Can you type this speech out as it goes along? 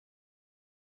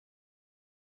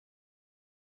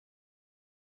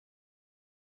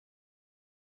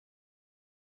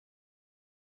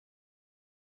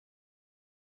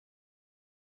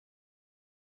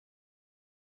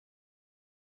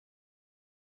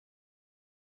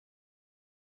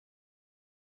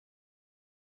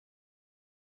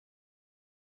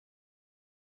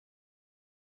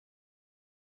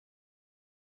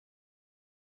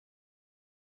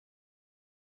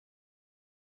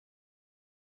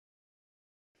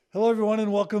Hello, everyone,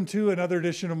 and welcome to another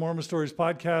edition of Mormon Stories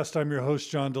podcast. I'm your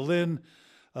host, John DeLynn.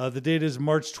 The date is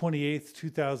March 28th,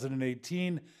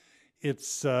 2018.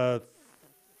 It's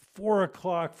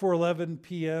 4:11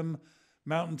 p.m.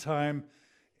 Mountain Time,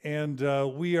 and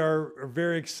we are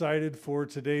very excited for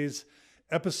today's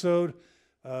episode.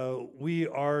 We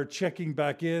are checking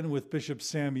back in with Bishop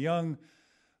Sam Young.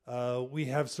 We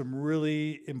have some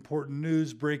really important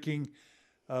news breaking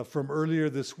from earlier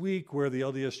this week where the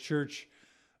LDS Church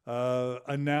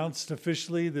announced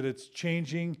officially that it's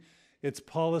changing its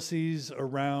policies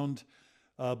around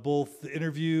both the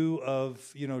interview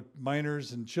of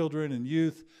minors and children and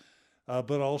youth,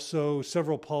 but also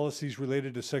several policies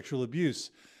related to sexual abuse.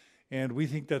 And we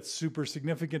think that's super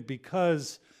significant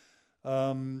because,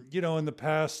 in the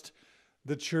past,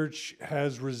 the church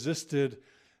has resisted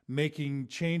making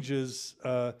changes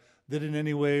that in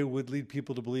any way would lead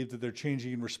people to believe that they're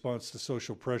changing in response to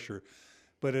social pressure.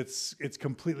 But it's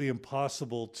completely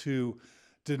impossible to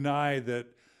deny that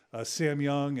Sam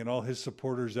Young and all his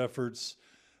supporters' efforts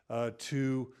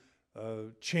to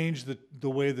change the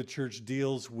way the church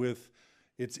deals with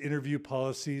its interview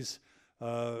policies,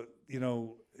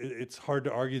 it's hard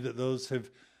to argue that those have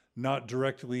not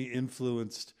directly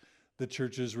influenced the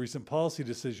church's recent policy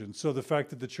decisions. So the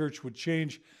fact that the church would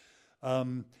change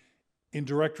in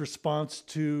direct response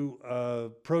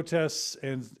to protests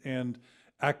and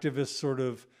activist sort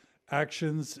of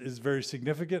actions is very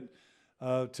significant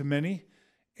to many.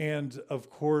 And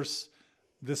of course,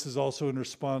 this is also in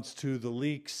response to the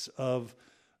leaks of,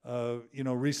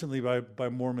 recently by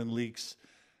Mormon leaks,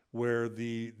 where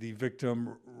the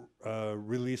victim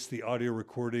released the audio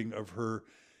recording of her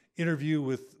interview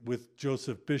with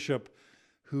Joseph Bishop,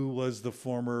 who was the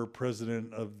former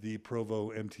president of the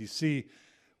Provo MTC,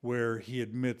 where he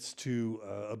admits to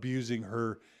abusing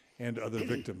her and other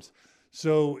victims.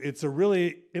 So it's a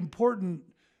really important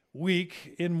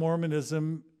week in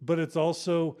Mormonism, but it's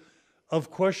also of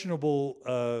questionable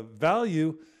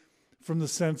value from the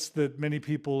sense that many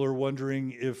people are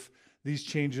wondering if these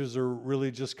changes are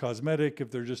really just cosmetic, if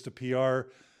they're just a PR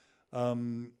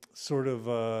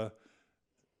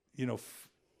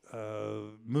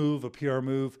move, a PR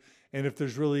move, and if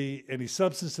there's really any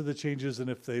substance to the changes and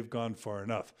if they've gone far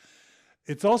enough.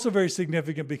 It's also very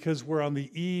significant because we're on the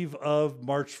eve of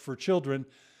March for Children.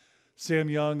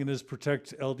 Sam Young and his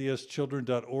Protect LDS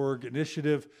Children.org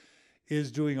initiative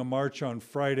is doing a march on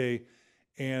Friday.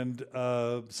 And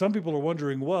some people are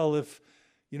wondering, well, if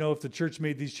the church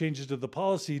made these changes to the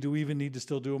policy, do we even need to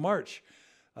still do a march?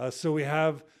 So we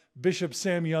have Bishop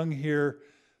Sam Young here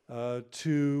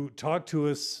to talk to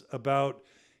us about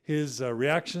his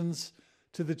reactions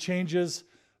to the changes,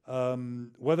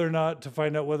 to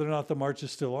find out whether or not the march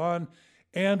is still on.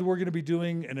 And we're going to be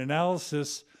doing an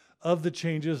analysis of the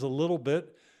changes a little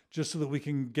bit, just so that we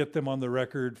can get them on the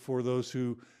record for those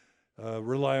who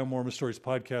rely on Mormon Stories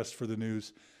podcast for the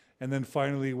news. And then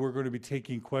finally, we're going to be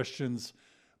taking questions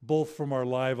both from our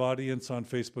live audience on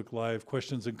Facebook Live,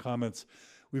 questions and comments.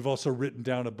 We've also written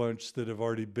down a bunch that have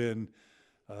already been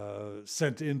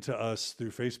sent in to us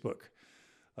through Facebook.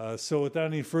 So without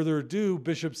any further ado,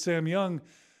 Bishop Sam Young,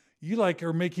 you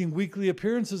are making weekly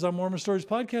appearances on Mormon Stories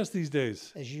podcast these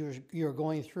days. As you're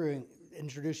going through and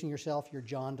introducing yourself, you're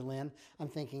John DeLynn. I'm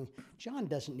thinking, John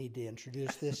doesn't need to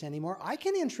introduce this anymore. I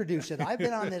can introduce it. I've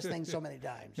been on this thing so many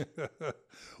times.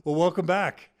 Well, welcome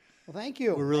back. Well, thank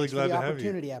you. We're really glad to have you. Thanks for the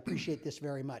opportunity. I appreciate this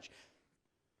very much.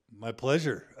 My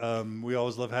pleasure. We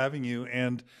always love having you.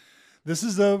 And this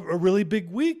is a really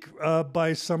big week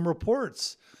by some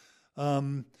reports.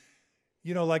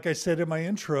 Like I said in my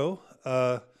intro,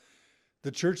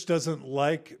 the church doesn't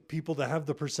like people to have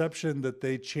the perception that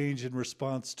they change in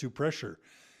response to pressure.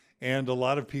 And a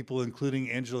lot of people,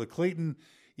 including Angela Clayton,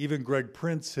 even Greg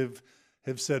Prince, have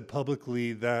said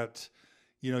publicly that,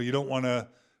 you don't want to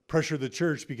pressure the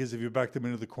church because if you back them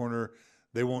into the corner,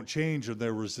 they won't change or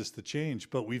they'll resist the change.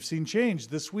 But we've seen change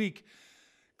this week,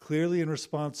 clearly in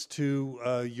response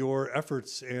to your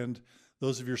efforts and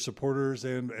those of your supporters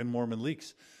and Mormon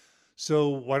leaks. So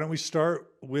why don't we start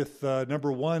with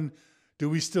number one? Do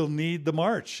we still need the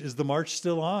march? Is the march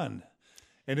still on?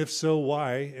 And if so,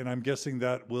 why? And I'm guessing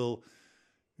that will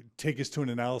take us to an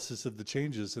analysis of the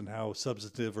changes and how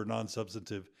substantive or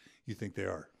non-substantive you think they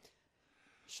are.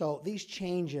 So these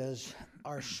changes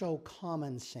are so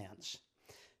common sense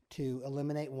to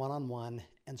eliminate one-on-one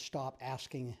and stop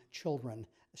asking children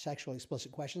sexually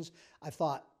explicit questions. I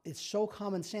thought it's so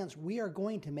common sense. We are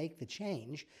going to make the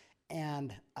change,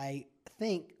 and I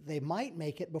think they might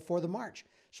make it before the march.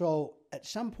 So at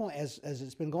some point, as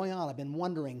it's been going on, I've been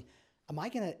wondering, am I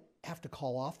going to have to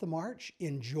call off the march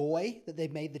in joy that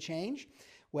they've made the change?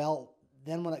 Well,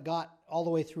 then when it got all the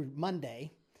way through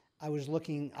Monday, I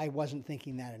wasn't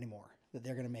thinking that anymore, that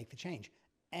they're going to make the change.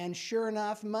 And sure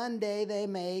enough, Monday they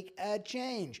make a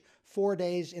change 4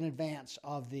 days in advance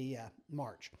of the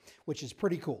march, which is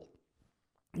pretty cool.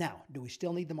 Now, do we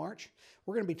still need the march?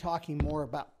 We're going to be talking more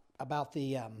about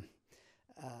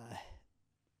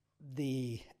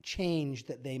the change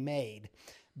that they made,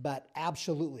 but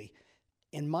absolutely,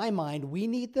 in my mind, we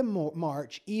need the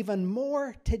march even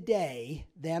more today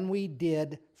than we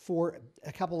did for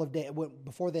a couple of days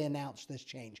before they announced this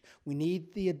change. We need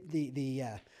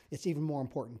it's even more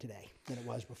important today than it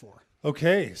was before.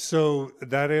 Okay, so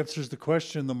that answers the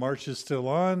question. The march is still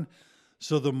on.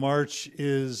 So the march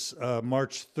is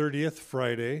March 30th,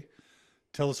 Friday.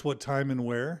 Tell us what time and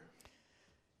where.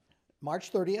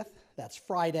 March 30th, that's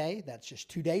Friday. That's just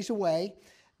 2 days away.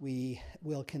 We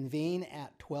will convene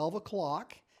at 12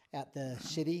 o'clock at the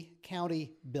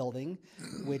City-County building,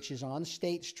 which is on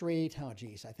State Street. Oh,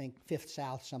 geez, I think 5th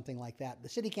South, something like that. The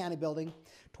City-County building,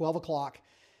 12 o'clock.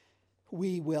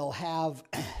 We will have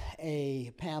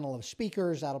a panel of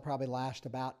speakers. That'll probably last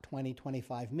about 20,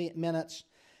 25 minutes.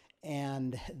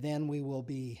 And then we will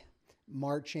be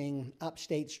marching up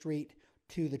State Street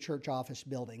to the church office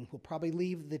building. We'll probably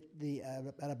leave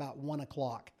at about 1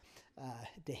 o'clock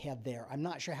to head there. I'm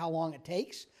not sure how long it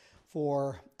takes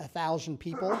for 1,000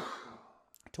 people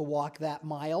to walk that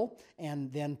mile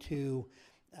and then to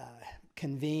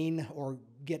convene or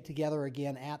get together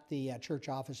again at the church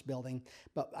office building.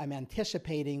 But I'm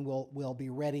anticipating we'll be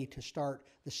ready to start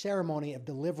the ceremony of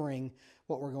delivering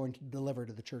what we're going to deliver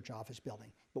to the church office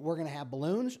building. But we're going to have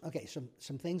balloons. Okay,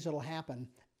 some things that'll happen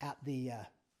at the...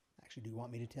 Actually, do you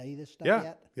want me to tell you this stuff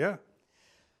yet? Yeah.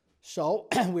 So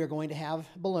we're going to have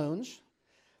balloons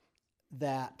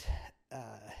that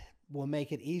will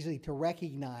make it easy to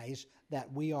recognize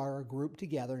that we are a group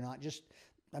together, not just...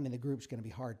 the group's going to be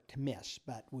hard to miss,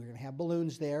 but we're going to have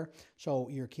balloons there, so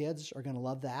your kids are going to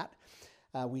love that.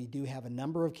 We do have a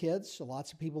number of kids, so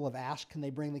lots of people have asked, can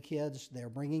they bring the kids? They're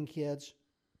bringing kids.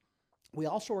 We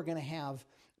also are going to have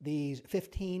these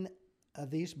 15 of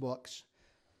these books,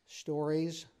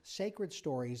 stories, sacred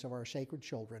stories of our sacred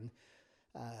children,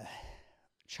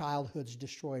 childhoods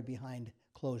destroyed behind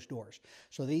closed doors.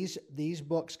 So these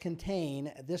books contain,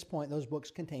 at this point, those books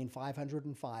contain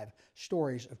 505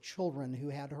 stories of children who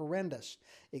had horrendous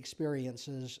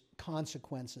experiences,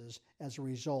 consequences as a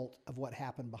result of what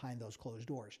happened behind those closed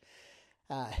doors.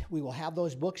 We will have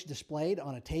those books displayed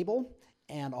on a table,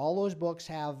 and all those books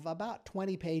have about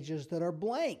 20 pages that are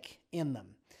blank in them.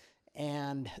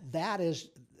 And that is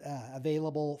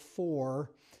available for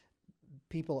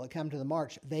people that come to the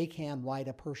march. They can write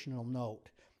a personal note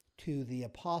to the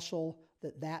apostle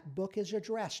that book is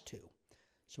addressed to.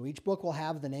 So each book will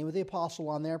have the name of the apostle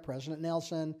on there, President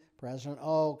Nelson, President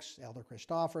Oakes, Elder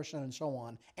Christofferson, and so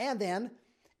on. And then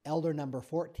Elder number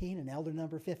 14 and Elder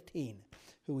number 15,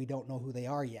 who we don't know who they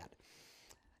are yet.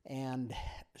 And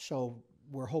so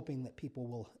we're hoping that people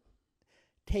will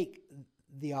take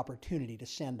the opportunity to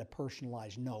send a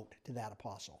personalized note to that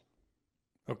apostle.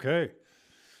 Okay.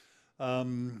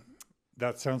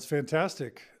 That sounds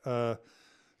fantastic.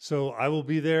 So I will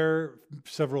be there.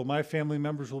 Several of my family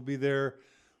members will be there.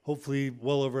 Hopefully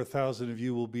well over 1,000 of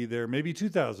you will be there. Maybe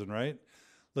 2,000, right?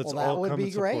 Let's all come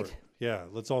and support. Great. Yeah,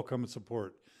 let's all come and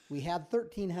support. We had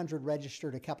 1,300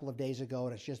 registered a couple of days ago,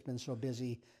 and it's just been so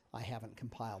busy, I haven't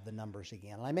compiled the numbers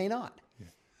again. I may not. Yeah.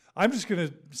 I'm just going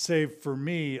to say, for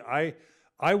me, I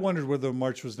wondered whether a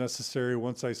march was necessary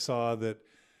once I saw that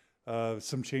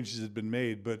some changes had been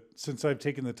made. But since I've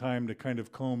taken the time to kind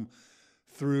of comb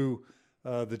through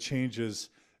the changes,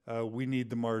 we need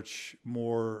the march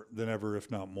more than ever, if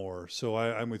not more. So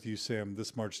I'm with you, Sam.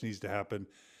 This march needs to happen,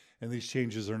 and these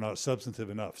changes are not substantive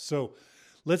enough. So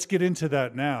let's get into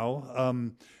that now.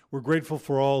 We're grateful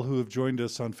for all who have joined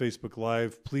us on Facebook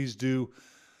Live. Please do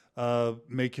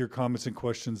make your comments and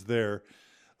questions there.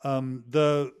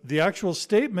 The actual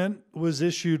statement was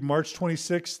issued March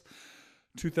 26th,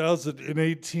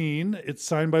 2018. It's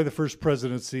signed by the First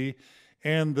Presidency.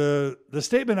 And the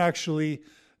statement actually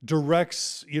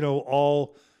directs,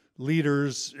 all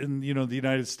leaders in, the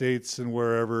United States and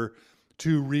wherever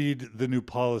to read the new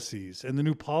policies. And the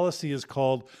new policy is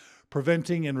called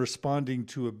Preventing and Responding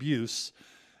to Abuse.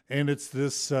 And it's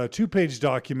this 3-page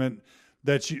document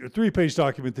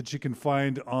that you can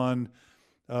find on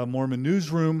Mormon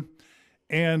Newsroom.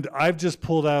 And I've just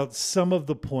pulled out some of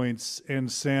the points.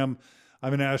 And Sam, I'm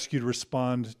going to ask you to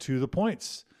respond to the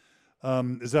points.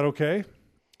 Is that okay?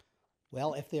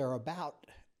 Well, if they're about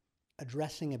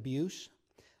addressing abuse,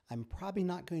 I'm probably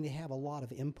not going to have a lot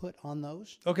of input on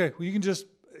those. Okay, well, you can just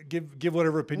give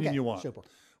whatever opinion you want. Super.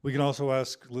 We can also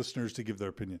ask listeners to give their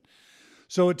opinion.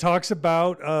 So it talks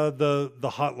about the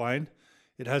hotline.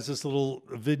 It has this little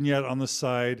vignette on the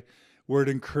side where it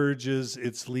encourages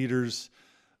its leaders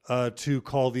to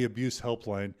call the abuse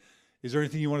helpline. Is there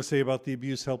anything you want to say about the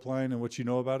abuse helpline and what you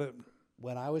know about it?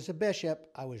 When I was a bishop,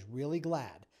 I was really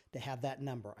glad to have that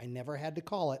number. I never had to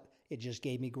call it. It just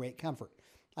gave me great comfort.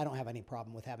 I don't have any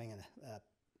problem with having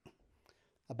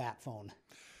a bat phone.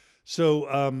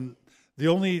 So the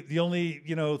only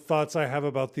thoughts I have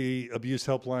about the abuse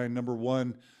helpline, number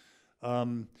one,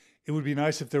 it would be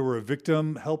nice if there were a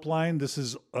victim helpline. This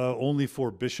is only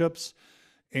for bishops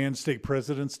and stake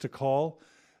presidents to call.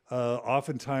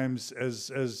 Oftentimes,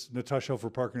 as Natasha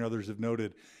Helfer Parker and others have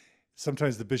noted,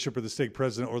 sometimes the bishop or the stake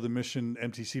president or the mission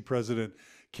MTC president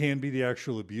can be the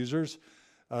actual abusers.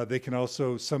 They can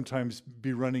also sometimes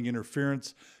be running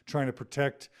interference, trying to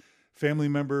protect family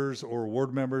members or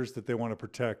ward members that they want to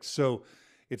protect. So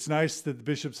it's nice that the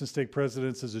bishops and stake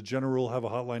presidents, as a general rule, have a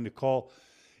hotline to call.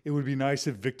 It would be nice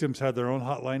if victims had their own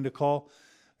hotline to call.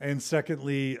 And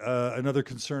secondly, another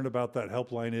concern about that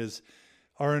helpline is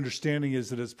our understanding is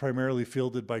that it's primarily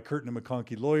fielded by Curtin and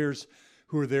McConkie lawyers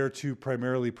who are there to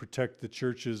primarily protect the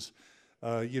church's,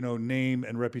 name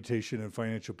and reputation and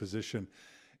financial position.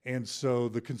 And so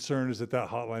the concern is that that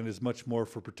hotline is much more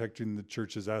for protecting the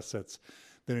church's assets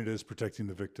than it is protecting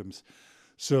the victims.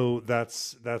 So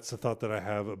that's a thought that I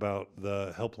have about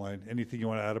the helpline. Anything you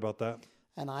want to add about that?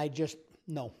 And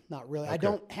no, not really. Okay. I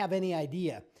don't have any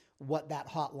idea what that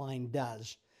hotline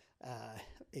does,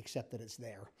 except that it's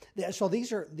there. So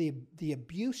these are the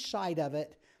abuse side of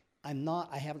it. I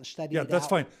haven't studied it out. Yeah, that's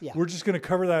fine. Yeah. We're just going to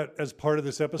cover that as part of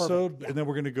this episode, Perfect. Yeah. and then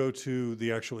we're going to go to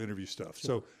the actual interview stuff.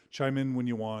 Sure. So chime in when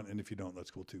you want, and if you don't,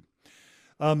 that's cool too.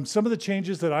 Some of the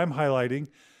changes that I'm highlighting,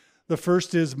 the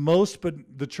first is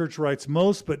the church writes,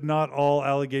 most but not all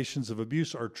allegations of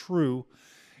abuse are true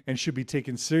and should be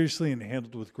taken seriously and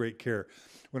handled with great care.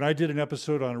 When I did an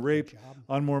episode on rape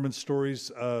on Mormon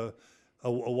Stories a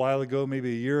while ago,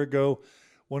 maybe a year ago,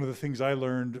 one of the things I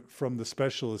learned from the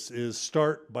specialists is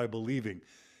start by believing.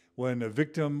 When a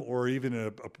victim or even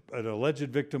an alleged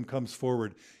victim comes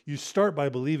forward, you start by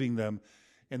believing them.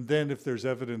 And then if there's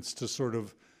evidence to sort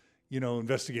of,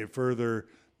 investigate further,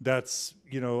 that's,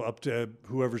 up to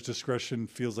whoever's discretion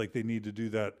feels like they need to do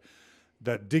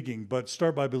that digging. But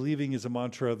start by believing is a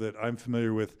mantra that I'm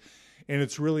familiar with. And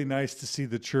it's really nice to see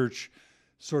the church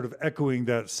sort of echoing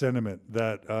that sentiment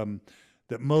that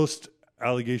most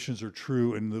allegations are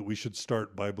true and that we should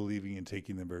start by believing and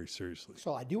taking them very seriously.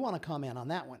 So I do want to comment on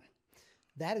that one.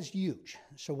 That is huge.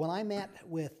 So when I met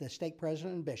with the stake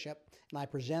president and bishop and I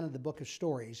presented the book of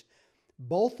stories,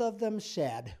 both of them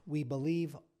said, we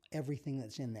believe everything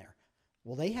that's in there.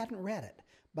 Well, they hadn't read it,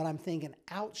 but I'm thinking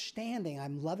outstanding.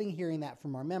 I'm loving hearing that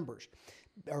from our members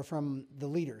or from the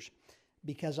leaders,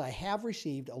 because I have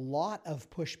received a lot of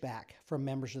pushback from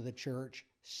members of the church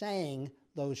saying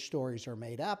those stories are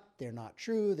made up, they're not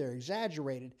true, they're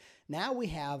exaggerated. Now we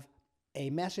have a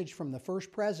message from the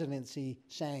First Presidency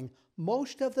saying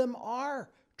most of them are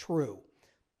true.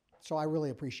 So I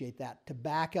really appreciate that, to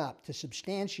back up, to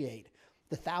substantiate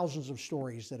the thousands of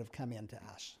stories that have come into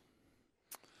us.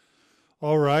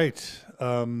 All right.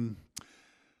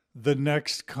 The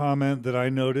next comment that I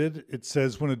noted, it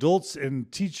says, when adults are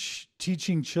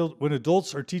teaching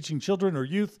children or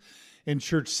youth in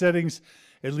church settings,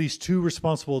 at least two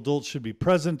responsible adults should be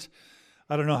present.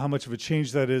 I don't know how much of a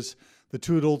change that is. The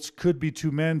two adults could be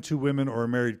two men, two women, or a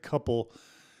married couple.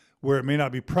 Where it may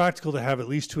not be practical to have at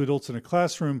least two adults in a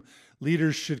classroom,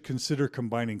 leaders should consider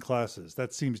combining classes.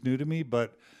 That seems new to me,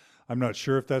 but I'm not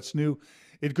sure if that's new.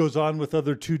 It goes on with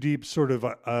other too deep sort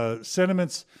of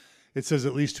sentiments. It says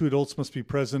at least two adults must be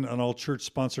present on all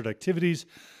church-sponsored activities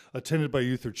attended by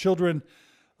youth or children.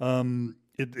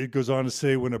 It goes on to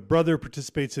say when a brother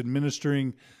participates in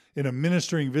a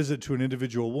ministering visit to an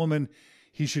individual woman,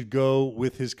 he should go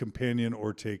with his companion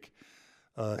or take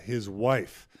his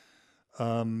wife.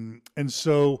 And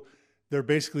so they're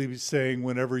basically saying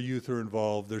whenever youth are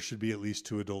involved, there should be at least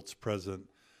two adults present,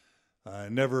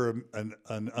 never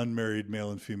an unmarried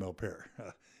male and female pair.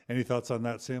 Any thoughts on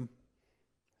that, Sam?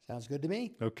 Sounds good to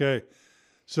me. Okay.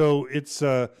 So it's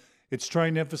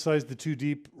trying to emphasize the two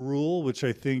deep rule, which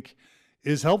I think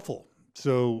is helpful.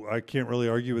 So I can't really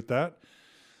argue with that.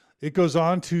 It goes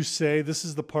on to say, this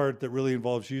is the part that really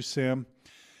involves you, Sam.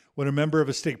 When a member of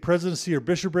a stake presidency or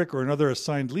bishopric or another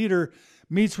assigned leader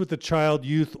meets with a child,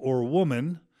 youth, or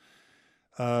woman,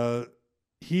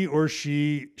 he or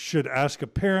she should ask a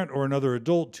parent or another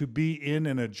adult to be in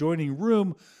an adjoining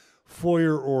room,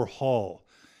 foyer, or hall.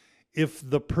 If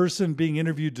the person being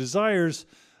interviewed desires,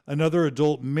 Another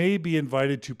adult may be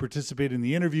invited to participate in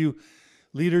the interview.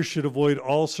 Leaders should avoid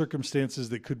all circumstances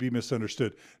that could be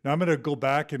misunderstood. Now, I'm going to go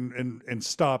back and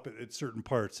stop at certain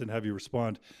parts and have you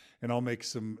respond, and I'll make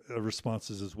some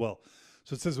responses as well.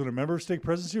 So it says, when a member of stake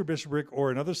presidency or bishopric or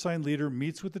another signed leader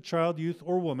meets with the child, youth,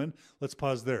 or woman, let's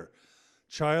pause there.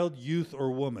 Child, youth,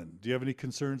 or woman. Do you have any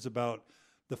concerns about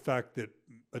the fact that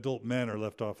adult men are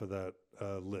left off of that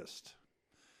list?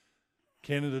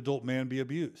 Can an adult man be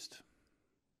abused?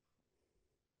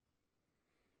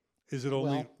 Is it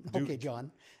only... Well, okay,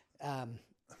 John. I'm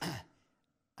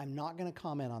not going to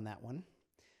comment on that one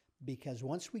because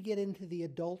once we get into the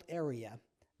adult area,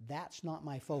 that's not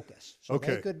my focus. So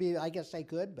okay. They could be, I guess they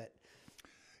could, but...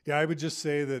 Yeah, I would just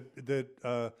say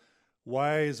that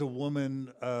why is a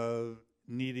woman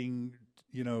needing,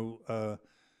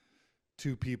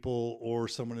 two people or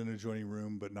someone in an adjoining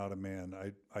room, but not a man?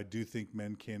 I do think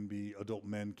adult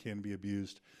men can be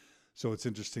abused. So it's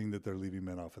interesting that they're leaving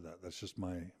men off of that. That's just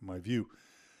my view.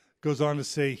 Goes on to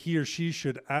say he or she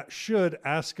should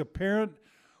ask a parent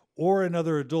or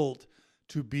another adult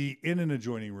to be in an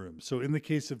adjoining room. So in the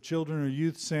case of children or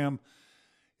youth, Sam,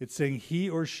 it's saying he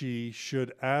or she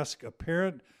should ask a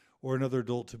parent or another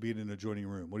adult to be in an adjoining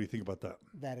room. What do you think about that?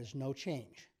 That is no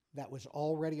change. That was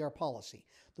already our policy.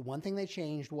 The one thing they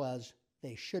changed was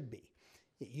they should be.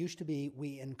 It used to be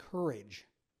we encourage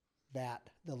that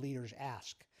the leaders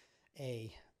ask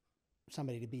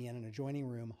somebody to be in an adjoining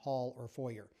room, hall, or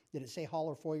foyer. Did it say hall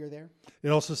or foyer there? It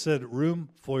also said room,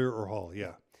 foyer, or hall.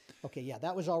 Yeah. Okay. Yeah,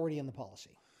 that was already in the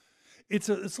policy. It's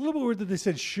a little bit weird that they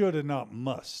said should and not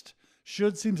must.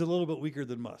 Should seems a little bit weaker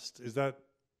than must. Is that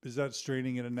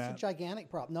straining in a gnat? It's a gigantic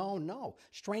problem. No.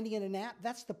 Straining in a gnat,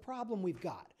 that's the problem we've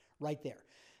got right there.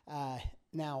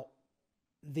 Now,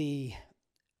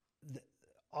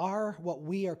 what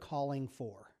we are calling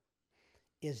for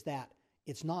is that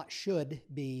it's not should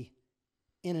be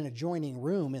in an adjoining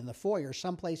room in the foyer,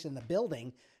 someplace in the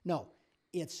building. No,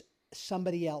 it's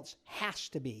somebody else has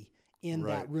to be in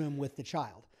that room with the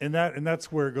child. And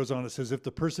that's where it goes on. It says if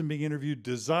the person being interviewed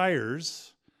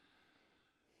desires,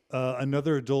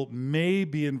 another adult may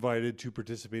be invited to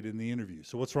participate in the interview.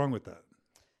 So what's wrong with that?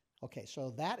 Okay,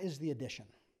 so that is the addition.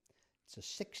 It's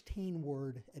a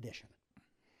 16-word addition.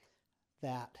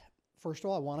 That, first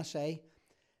of all, I want to say,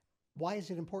 why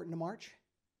is it important to march?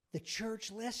 The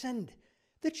church listened.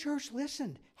 The church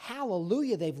listened.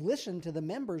 Hallelujah. They've listened to the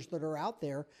members that are out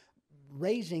there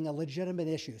raising a legitimate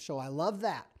issue. So I love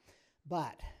that.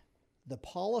 But the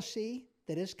policy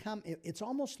that has come, it's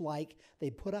almost like they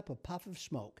put up a puff of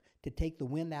smoke to take the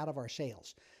wind out of our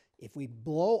sails. If we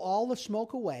blow all the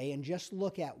smoke away and just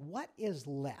look at what is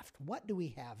left, what do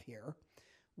we have here?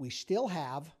 We still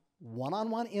have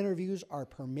one-on-one interviews are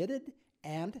permitted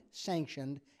and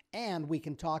sanctioned, and we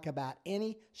can talk about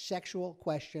any sexual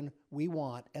question we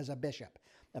want as a bishop.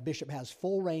 A bishop has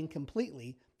full reign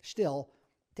completely still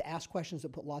to ask questions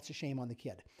that put lots of shame on the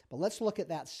kid. But let's look at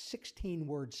that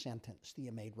 16-word sentence that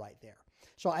you made right there.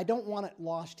 So I don't want it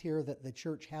lost here that the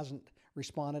church hasn't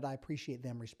responded. I appreciate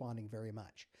them responding very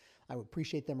much. I would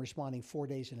appreciate them responding 4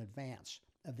 days in advance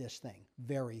of this thing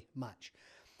very much.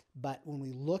 But when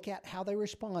we look at how they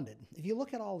responded, if you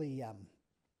look at all the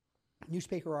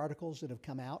newspaper articles that have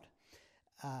come out,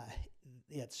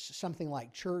 it's something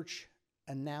like church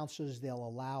announces they'll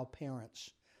allow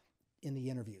parents in the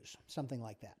interviews, something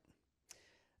like that.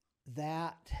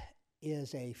 That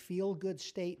is a feel-good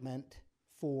statement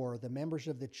for the members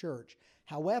of the church.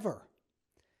 However,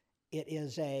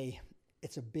 it's a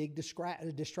big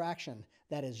distraction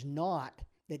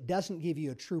that doesn't give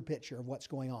you a true picture of what's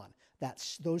going on.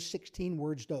 Those 16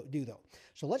 words don't do though.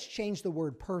 So let's change the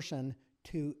word person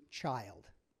to child.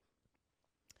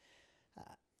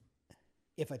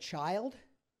 If a child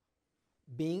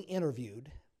being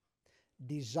interviewed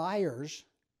desires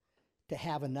to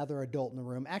have another adult in the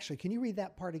room, actually, can you read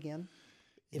that part again?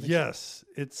 Yes,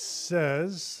 it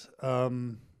says,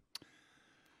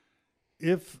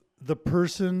 if the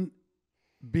person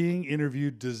being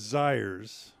interviewed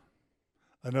desires,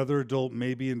 another adult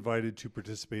may be invited to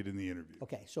participate in the interview.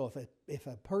 Okay, so if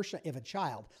a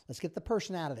child, let's get the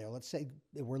person out of there. Let's say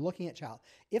we're looking at child.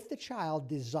 If the child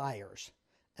desires,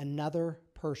 another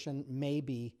person may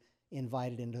be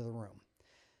invited into the room.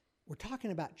 We're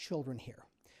talking about children here.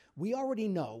 We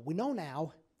know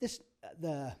now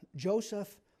the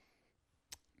Joseph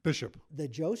Bishop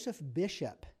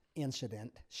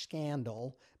incident,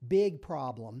 scandal, big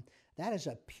problem. That is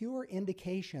a pure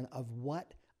indication of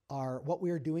what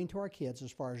we are doing to our kids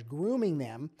as far as grooming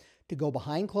them to go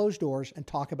behind closed doors and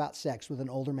talk about sex with an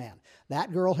older man.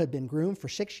 That girl had been groomed for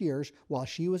 6 years while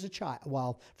she was a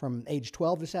child, from age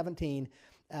 12 to 17.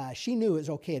 she knew it was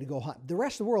okay to go hunt. The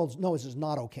rest of the world knows it's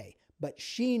not okay, but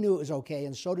she knew it was okay,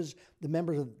 and so does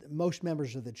most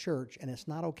members of the church, and it's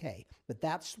not okay. But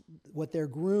that's what they're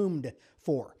groomed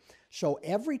for. So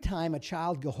every time a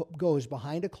child goes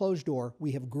behind a closed door,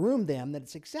 we have groomed them that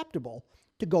it's acceptable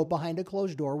to go behind a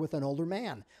closed door with an older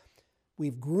man.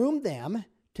 We've groomed them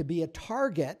to be a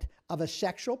target of a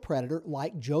sexual predator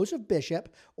like Joseph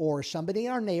Bishop or somebody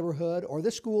in our neighborhood or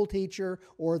the school teacher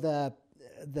or the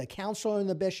counselor in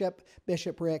the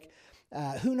bishopric.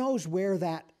 Who knows where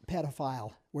that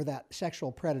pedophile, where that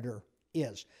sexual predator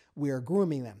is. We are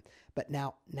grooming them. But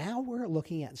now we're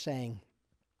looking at saying,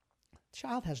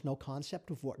 child has no concept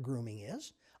of what grooming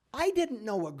is. I didn't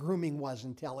know what grooming was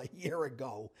until a year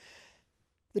ago.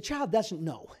 The child doesn't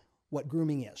know what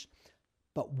grooming is.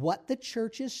 But what the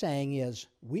church is saying is,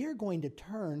 we are going to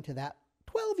turn to that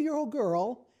 12-year-old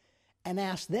girl and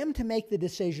ask them to make the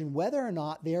decision whether or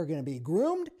not they are going to be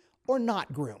groomed or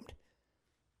not groomed.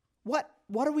 What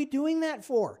are we doing that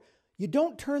for? You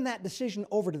don't turn that decision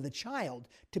over to the child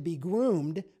to be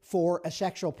groomed for a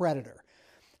sexual predator.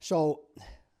 So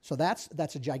that's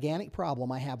a gigantic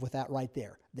problem I have with that right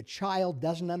there. The child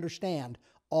doesn't understand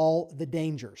all the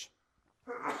dangers.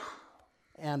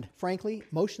 And frankly,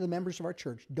 most of the members of our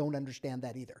church don't understand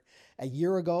that either. A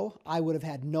year ago, I would have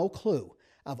had no clue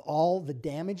of all the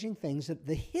damaging things,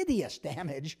 the hideous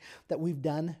damage that we've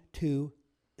done to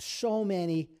so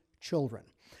many children.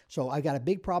 So I've got a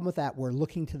big problem with that. We're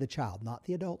looking to the child, not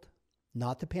the adult,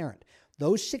 not the parent.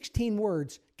 Those 16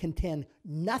 words contain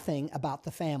nothing about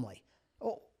the family.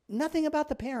 Oh, nothing about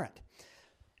the parent.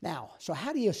 Now, so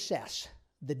how do you assess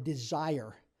the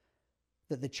desire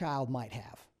that the child might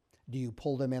have? Do you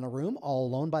pull them in a room all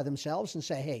alone by themselves and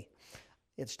say, hey,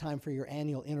 it's time for your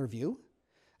annual interview.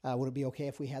 Would it be okay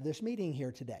if we had this meeting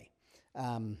here today?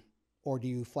 Or do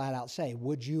you flat out say,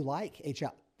 would you like a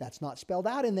child? That's not spelled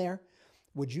out in there.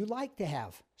 Would you like to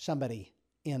have somebody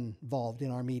involved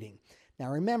in our meeting?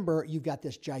 Now remember, you've got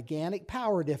this gigantic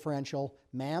power differential,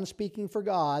 man speaking for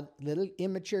God, little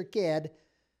immature kid.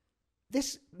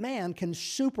 This man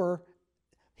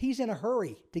he's in a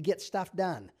hurry to get stuff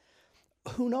done.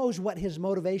 Who knows what his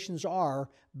motivations are,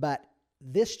 but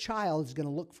this child is going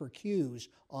to look for cues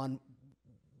on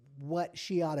what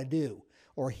she ought to do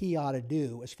or he ought to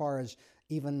do as far as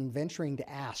even venturing to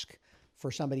ask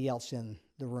for somebody else in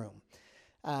the room.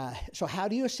 So how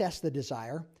do you assess the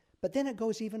desire? But then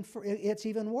it's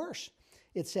even worse.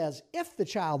 It says, if the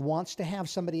child wants to have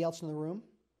somebody else in the room,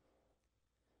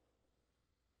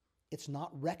 it's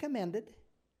not recommended,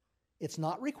 it's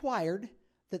not required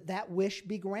that wish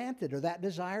be granted or that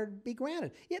desire be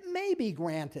granted. It may be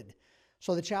granted.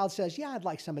 So the child says, yeah, I'd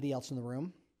like somebody else in the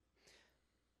room.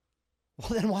 Well,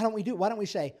 then why don't we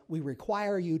say, we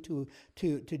require you to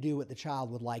do what the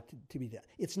child would like to be done.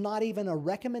 It's not even a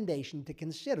recommendation to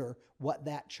consider what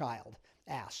that child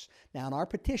asks. Now, in our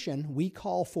petition, we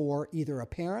call for either a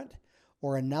parent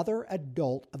or another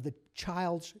adult of the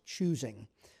child's choosing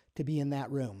to be in that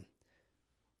room.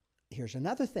 Here's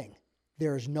another thing.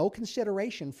 There is no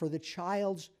consideration for the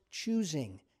child's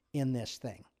choosing in this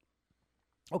thing.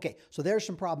 Okay, so there's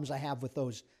some problems I have with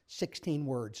those 16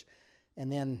 words.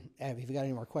 And then if you've got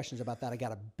any more questions about that, I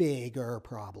got a bigger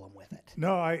problem with it.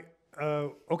 No,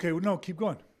 keep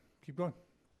going. Keep going.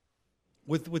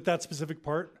 With that specific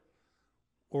part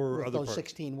or with other those part?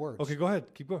 16 words. Okay, go ahead.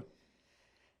 Keep going.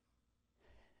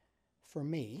 For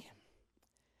me,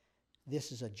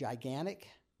 this is a gigantic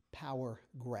power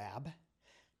grab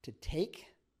to take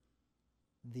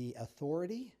the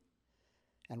authority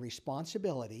and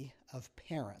responsibility of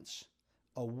parents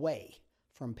away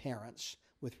from parents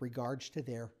with regards to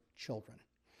their children.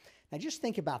 Now just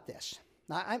think about this.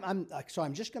 Now, I'm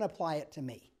just going to apply it to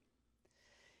me.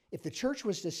 If the church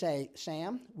was to say,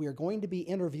 Sam, we are going to be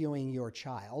interviewing your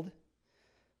child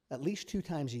at least 2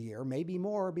 times a year, maybe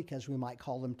more because we might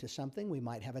call them to something, we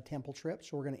might have a temple trip,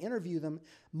 so we're going to interview them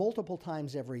multiple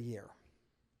times every year.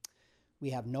 We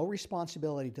have no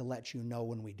responsibility to let you know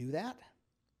when we do that.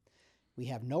 We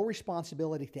have no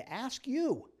responsibility to ask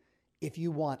you if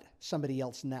you want somebody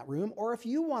else in that room or if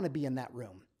you want to be in that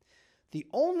room. The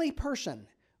only person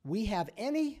we have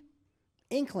any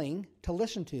inkling to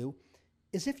listen to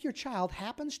is if your child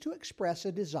happens to express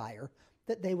a desire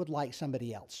that they would like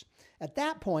somebody else. At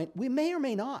that point, we may or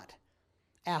may not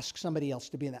ask somebody else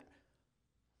to be in that.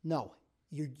 No,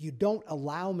 you don't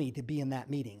allow me to be in that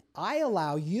meeting. I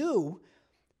allow you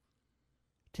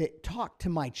to talk to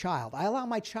my child. I allow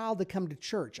my child to come to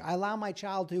church. I allow my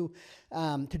child to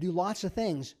do lots of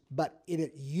things, but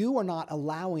you are not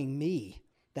allowing me.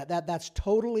 That's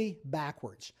totally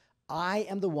backwards. I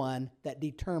am the one that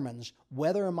determines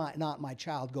whether or not my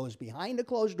child goes behind a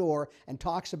closed door and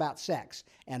talks about sex.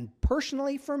 And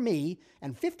personally for me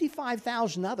and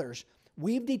 55,000 others,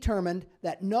 we've determined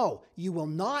that no, you will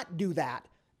not do that.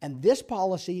 And this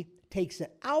policy takes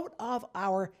it out of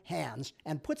our hands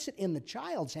and puts it in the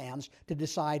child's hands to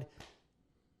decide,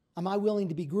 am I willing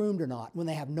to be groomed or not, when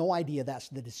they have no idea that's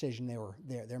the decision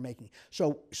they're making.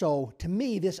 So to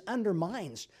me, this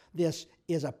undermines, this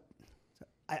is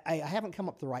I haven't come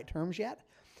up with the right terms yet,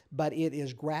 but it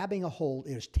is grabbing a hold,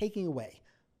 it is taking away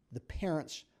the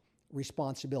parents'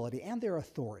 responsibility and their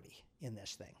authority in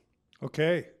this thing.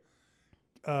 Okay.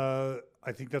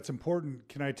 I think that's important.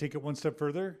 Can I take it one step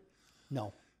further?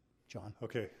 No, John.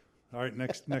 Okay. All right.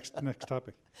 Next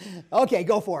topic. Okay,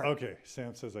 go for it. Okay.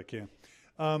 Sam says I can.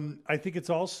 I think it's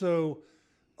also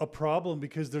a problem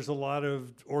because there's a lot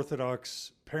of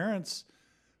Orthodox parents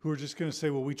who are just going to say,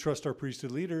 well, we trust our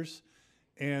priesthood leaders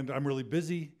and I'm really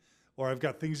busy or I've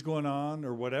got things going on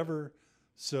or whatever.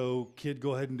 So kid,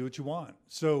 go ahead and do what you want.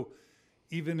 So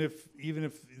even if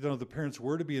the parents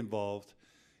were to be involved,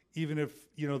 even if,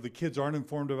 the kids aren't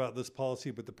informed about this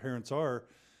policy, but the parents are,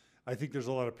 I think there's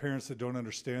a lot of parents that don't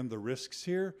understand the risks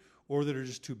here or that are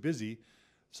just too busy.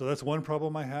 So that's one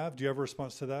problem I have. Do you have a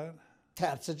response to that?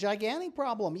 That's a gigantic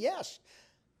problem, yes.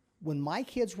 When my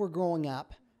kids were growing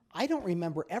up, I don't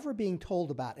remember ever being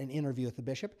told about an interview with the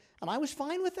bishop, and I was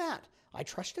fine with that. I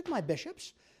trusted my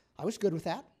bishops. I was good with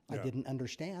that. Yeah. I didn't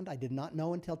understand. I did not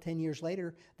know until 10 years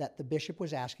later that the bishop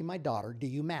was asking my daughter, do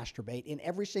you masturbate, in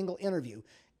every single interview.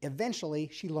 Eventually,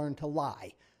 she learned to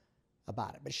lie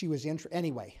about it, but she was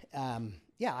anyway.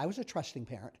 I was a trusting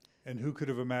parent. And who could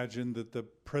have imagined that the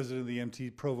president of the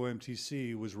Provo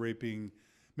MTC was raping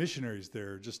missionaries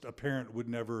there? Just a parent would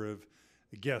never have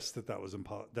guessed that that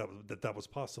was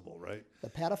possible, right? The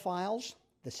pedophiles,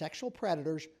 the sexual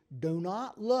predators, do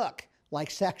not look like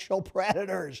sexual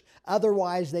predators.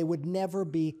 Otherwise, they would never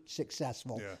be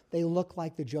successful. Yeah. They look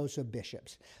like the Joseph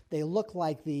Bishops. They look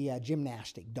like the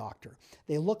gymnastic doctor.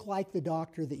 They look like the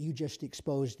doctor that you just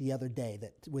exposed the other day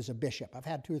that was a bishop. I've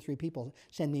had 2 or 3 people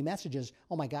send me messages,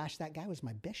 oh my gosh, that guy was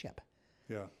my bishop.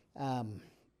 Yeah.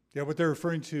 What they're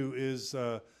referring to is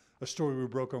a story we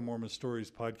broke on Mormon Stories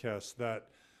podcast that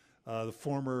the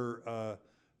former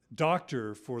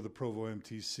doctor for the Provo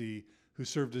MTC who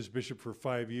served as bishop for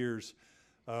 5 years,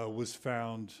 was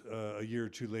found a year or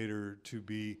 2 later to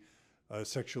be a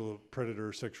sexual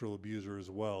predator, sexual abuser as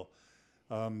well.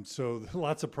 So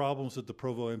lots of problems with the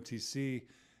Provo MTC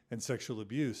and sexual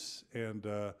abuse. And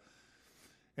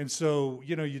so,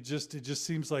 it just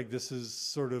seems like this is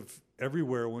sort of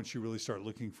everywhere once you really start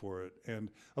looking for it.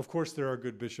 And of course, there are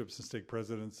good bishops and stake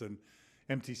presidents and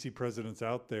MTC presidents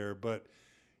out there, but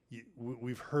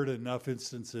we've heard enough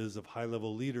instances of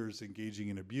high-level leaders engaging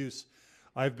in abuse.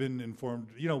 I've been informed,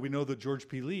 we know that George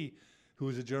P. Lee, who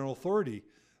was a general authority,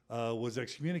 was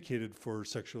excommunicated for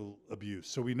sexual abuse.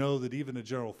 So we know that even a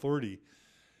general authority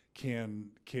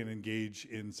can engage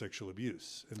in sexual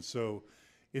abuse. And so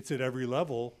it's at every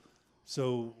level,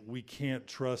 so we can't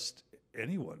trust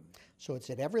anyone. So it's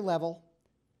at every level,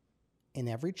 in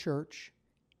every church,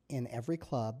 in every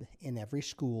club, in every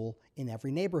school, in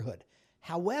every neighborhood.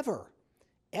 However,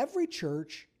 every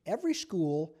church, every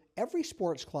school, every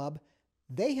sports club,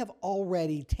 they have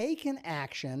already taken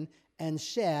action and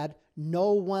said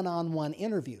no one-on-one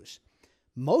interviews.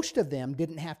 Most of them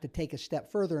didn't have to take a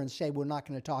step further and say we're not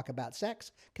going to talk about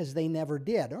sex because they never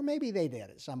did, or maybe they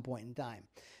did at some point in time.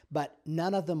 But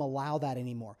none of them allow that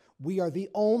anymore. We are the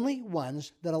only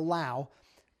ones that allow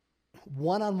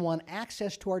one-on-one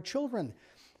access to our children.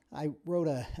 I wrote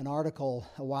an article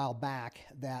a while back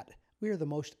that we are the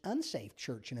most unsafe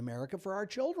church in America for our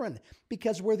children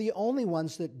because we're the only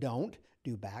ones that don't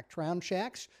do background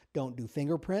checks, don't do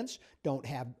fingerprints, don't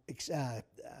have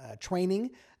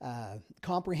training,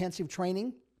 comprehensive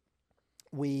training.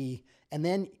 And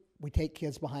then we take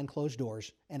kids behind closed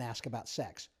doors and ask about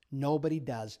sex. Nobody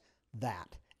does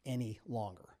that any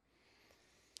longer.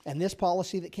 And this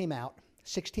policy that came out,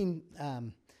 16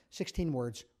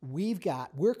 words, I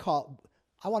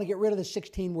want to get rid of the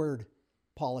 16-word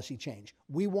policy change.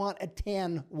 We want a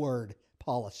 10-word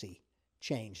policy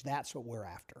change. That's what we're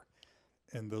after.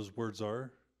 And those words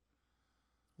are?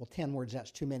 Well, 10 words,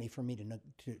 that's too many for me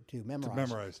to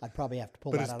memorize. I'd probably have to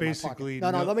pull that out of my pocket. But it's basically...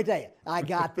 No, let me tell you. I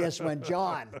got this one,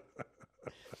 John.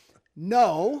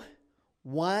 No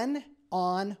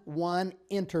one-on-one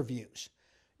interviews.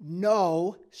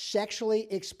 No sexually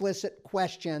explicit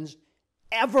questions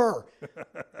ever.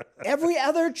 Every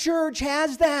other church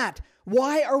has that.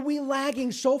 Why are we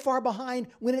lagging so far behind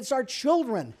when it's our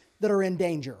children that are in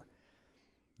danger?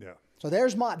 Yeah. So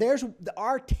there's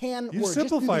our 10 You words.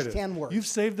 simplified Just do these it. 10 words. You've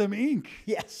saved them ink.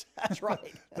 Yes, that's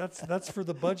right. That's for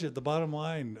the budget. The bottom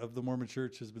line of the Mormon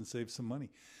Church has been saved some money.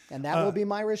 And that will be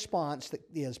my response that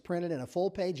is printed in a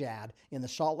full-page ad in the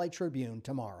Salt Lake Tribune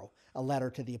tomorrow, a letter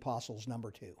to the apostles,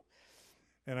 number 2.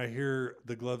 And I hear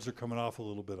the gloves are coming off a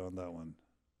little bit on that one.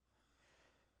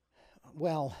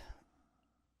 Well,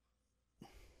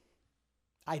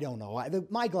 I don't know.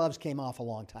 My gloves came off a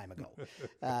long time ago.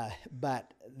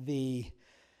 But I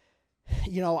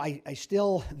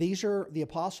still, the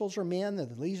apostles are men, they're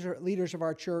the leaders of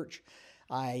our church.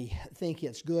 I think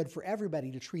it's good for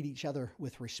everybody to treat each other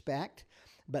with respect,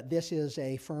 but this is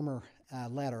a firmer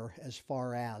letter as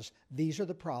far as these are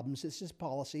the problems this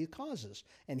policy causes.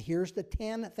 And here's the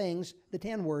 10 things, the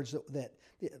 10 words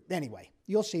anyway,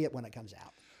 you'll see it when it comes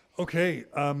out. Okay.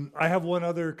 I have one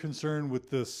other concern with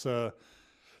this,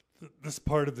 this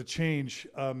part of the change.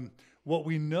 What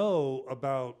we know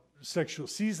about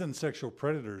seasoned sexual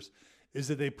predators is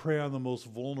that they prey on the most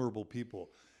vulnerable people.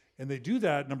 And they do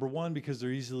that, number one, because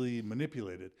they're easily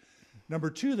manipulated.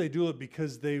 Number two, they do it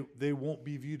because they won't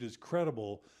be viewed as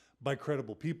credible by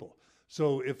credible people.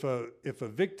 So if a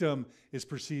victim is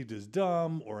perceived as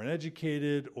dumb or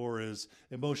uneducated or is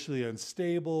emotionally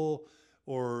unstable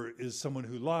or is someone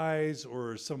who lies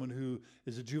or someone who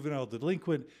is a juvenile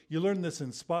delinquent, you learn this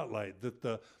in Spotlight, that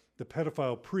the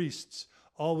pedophile priests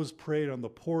always preyed on the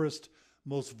poorest,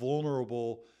 most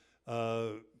vulnerable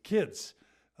kids.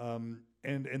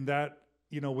 And that,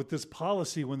 with this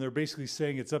policy, when they're basically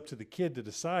saying it's up to the kid to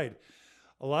decide,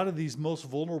 a lot of these most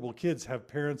vulnerable kids have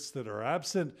parents that are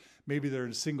absent. Maybe they're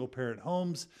in single parent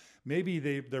homes. Maybe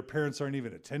their parents aren't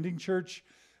even attending church,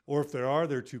 or if they are,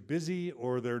 they're too busy,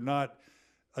 or they're not,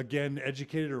 again,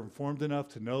 educated or informed enough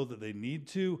to know that they need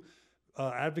to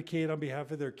advocate on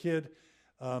behalf of their kid.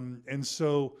 And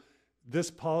so this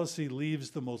policy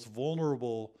leaves the most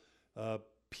vulnerable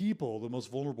people, the most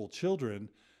vulnerable children,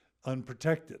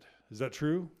 unprotected. Is that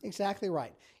true? Exactly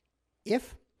right.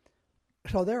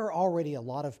 So there are already a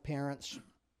lot of parents,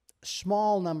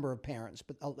 small number of parents,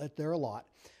 but there are a lot,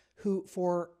 who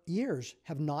for years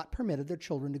have not permitted their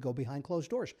children to go behind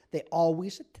closed doors. They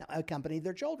always accompany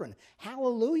their children.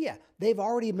 Hallelujah. They've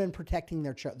already been protecting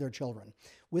their children.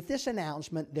 With this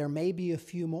announcement, there may be a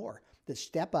few more that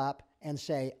step up and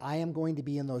say, I am going to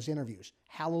be in those interviews.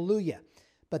 Hallelujah.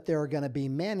 But there are going to be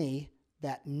many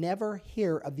that never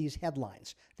hear of these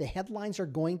headlines. The headlines are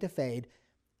going to fade.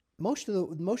 Most of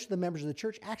the members of the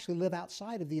church actually live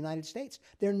outside of the United States.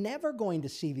 They're never going to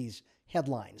see these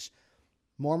headlines.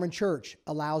 Mormon Church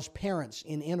allows parents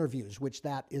in interviews, which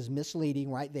that is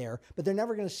misleading right there, but they're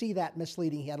never going to see that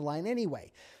misleading headline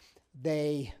anyway.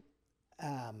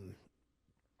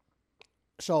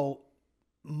 So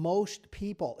most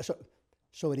people,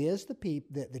 so it is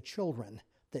the children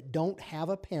that don't have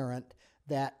a parent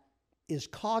that is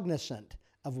cognizant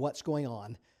of what's going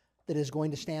on that is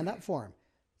going to stand up for them.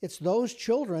 It's those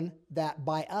children that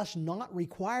by us not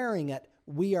requiring it,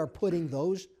 we are putting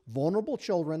those vulnerable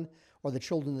children or the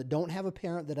children that don't have a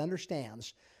parent that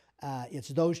understands, it's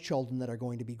those children that are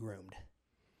going to be groomed.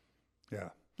 Yeah.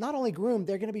 Not only groomed,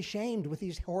 they're going to be shamed with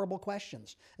these horrible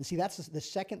questions. And see, that's the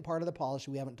second part of the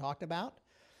policy we haven't talked about.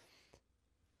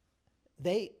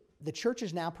 The church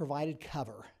has now provided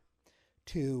cover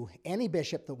to any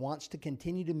bishop that wants to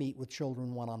continue to meet with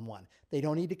children one-on-one. They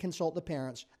don't need to consult the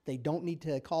parents. They don't need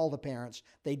to call the parents.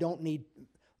 They don't need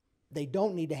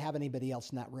to have anybody else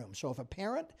in that room. So if a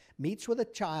parent meets with a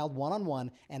child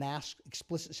one-on-one and asks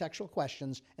explicit sexual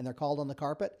questions and they're called on the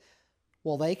carpet,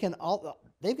 well, they've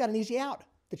got an easy out.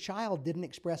 The child didn't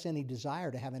express any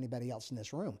desire to have anybody else in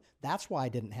this room. That's why I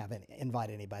didn't invite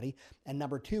anybody. And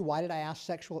number two, why did I ask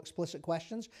sexual explicit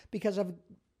questions? Because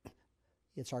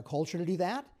it's our culture to do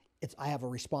that. I have a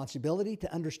responsibility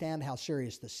to understand how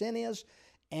serious the sin is.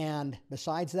 And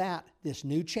besides that, this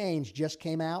new change just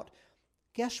came out.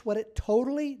 Guess what it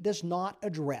totally does not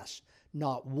address?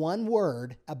 Not one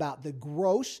word about the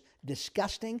gross,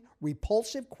 disgusting,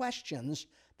 repulsive questions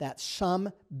that some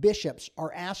bishops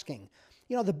are asking.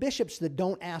 The bishops that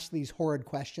don't ask these horrid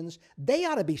questions, they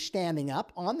ought to be standing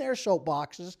up on their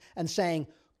soapboxes and saying,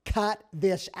 cut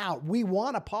this out. We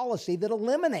want a policy that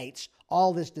eliminates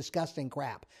all this disgusting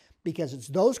crap, because it's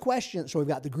those questions. So we've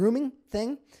got the grooming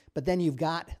thing, but then you've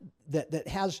got that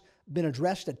has been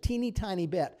addressed a teeny tiny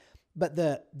bit. But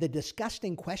the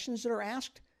disgusting questions that are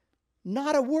asked,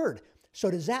 not a word. So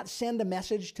does that send a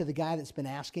message to the guy that's been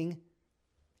asking?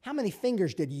 How many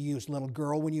fingers did you use, little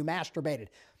girl, when you masturbated?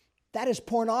 That is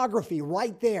pornography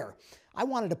right there. I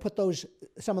wanted to put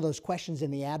some of those questions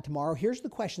in the ad tomorrow. Here's the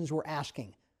questions we're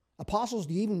asking. Apostles,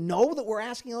 do you even know that we're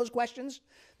asking those questions?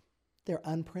 they're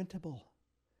unprintable.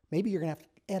 Maybe you're going to have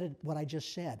to edit what I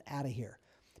just said out of here.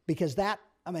 Because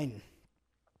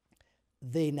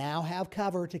they now have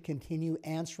cover to continue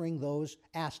asking those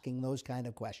kind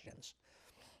of questions.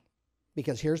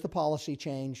 Because here's the policy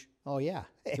change. Oh yeah,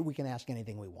 hey, we can ask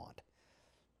anything we want.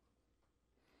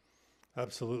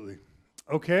 Absolutely.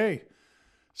 Okay.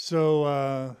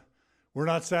 So we're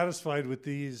not satisfied with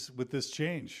this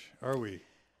change, are we?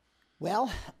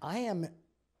 Well,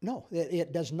 no,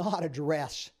 it does not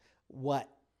address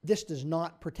this does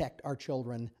not protect our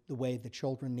children the way the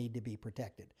children need to be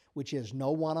protected, which is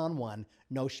no one-on-one,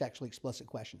 no sexually explicit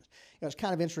questions. It's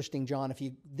kind of interesting, John,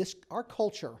 our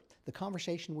culture, the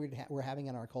conversation we're having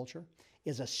in our culture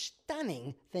is a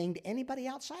stunning thing to anybody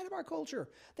outside of our culture.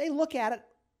 They look at it,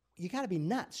 you got to be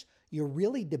nuts. You're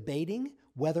really debating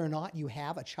whether or not you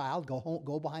have a child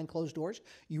go behind closed doors.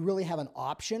 You really have an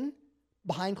option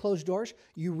behind closed doors.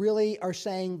 You really are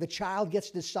saying the child gets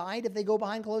to decide if they go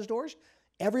behind closed doors.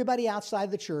 Everybody outside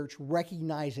the church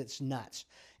recognize it's nuts.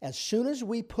 As soon as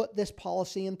we put this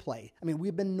policy in place,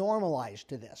 we've been normalized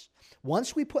to this.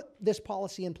 Once we put this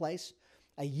policy in place,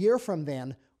 a year from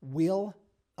then, we will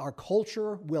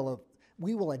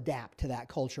adapt to that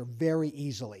culture very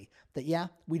easily. That,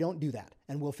 we don't do that,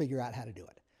 and we'll figure out how to do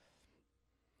it.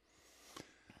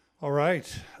 All right.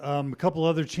 A couple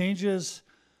other changes.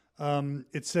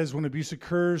 It says when abuse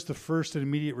occurs, the first and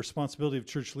immediate responsibility of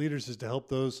church leaders is to help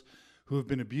those who have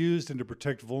been abused and to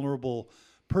protect vulnerable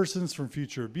persons from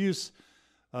future abuse.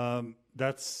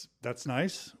 That's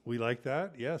nice. We like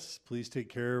that. Yes, please take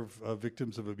care of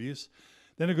victims of abuse.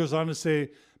 Then it goes on to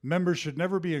say members should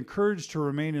never be encouraged to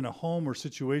remain in a home or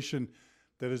situation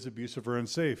that is abusive or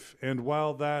unsafe. And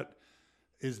while that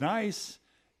is nice,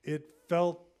 it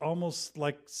felt almost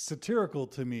like satirical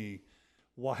to me.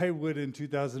 Why would in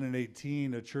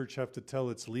 2018 a church have to tell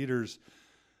its leaders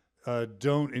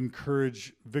don't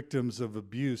encourage victims of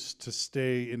abuse to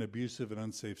stay in abusive and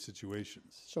unsafe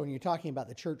situations? So when you're talking about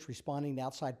the church responding to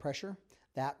outside pressure,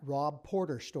 that Rob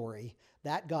Porter story,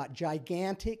 that got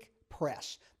gigantic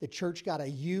press. The church got a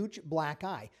huge black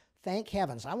eye. Thank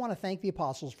heavens. I want to thank the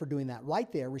apostles for doing that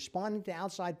right there, responding to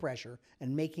outside pressure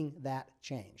and making that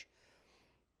change.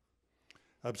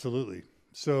 Absolutely.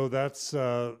 So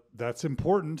that's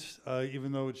important,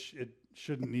 even though it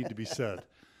shouldn't need to be said.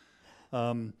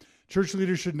 Church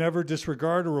leaders should never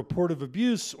disregard a report of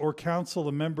abuse or counsel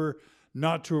a member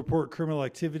not to report criminal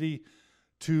activity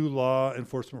to law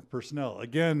enforcement personnel.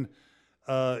 Again,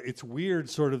 it's weird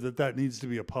sort of that needs to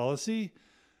be a policy,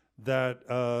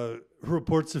 that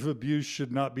reports of abuse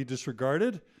should not be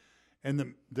disregarded,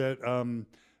 and that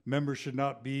members should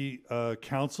not be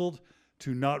counseled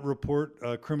to not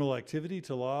report criminal activity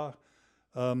to law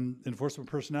enforcement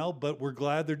personnel. But we're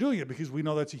glad they're doing it because we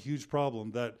know that's a huge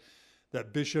problem,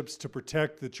 that bishops, to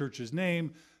protect the church's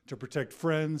name, to protect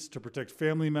friends, to protect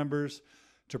family members,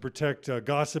 to protect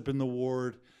gossip in the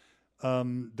ward,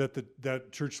 that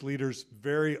church leaders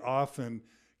very often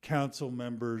counsel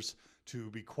members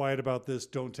to be quiet about this,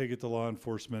 don't take it to law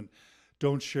enforcement,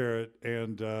 don't share it.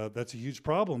 And that's a huge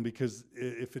problem because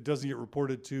if it doesn't get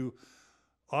reported to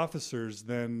officers,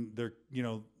 then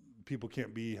people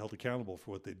can't be held accountable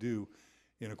for what they do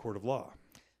in a court of law.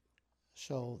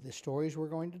 So the stories we're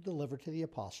going to deliver to the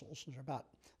apostles, there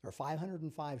are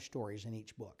 505 stories in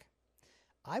each book.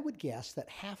 I would guess that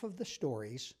half of the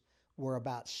stories were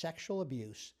about sexual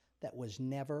abuse that was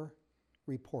never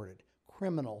reported.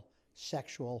 Criminal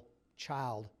sexual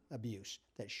child abuse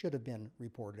that should have been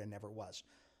reported and never was.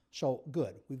 So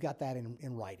good. We've got that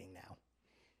in writing now.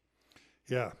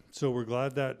 Yeah. So we're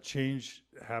glad that change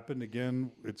happened.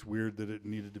 Again, it's weird that it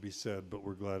needed to be said, but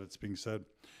we're glad it's being said.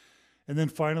 And then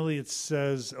finally it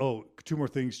says, two more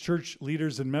things. Church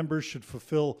leaders and members should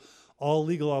fulfill all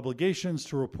legal obligations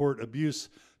to report abuse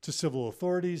to civil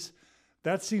authorities.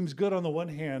 That seems good on the one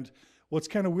hand. What's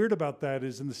kind of weird about that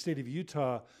is in the state of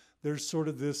Utah, there's sort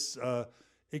of this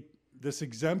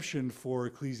exemption for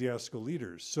ecclesiastical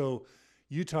leaders. So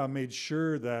Utah made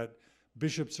sure that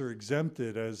bishops are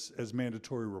exempted as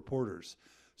mandatory reporters.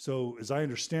 So as I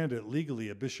understand it, legally,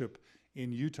 a bishop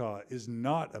in Utah is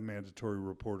not a mandatory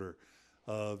reporter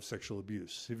of sexual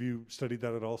abuse. Have you studied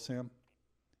that at all, Sam?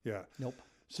 Yeah. Nope.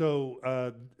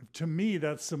 So to me,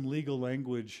 that's some legal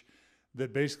language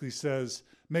that basically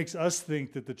makes us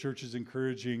think that the church is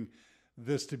encouraging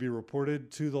this to be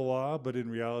reported to the law, but in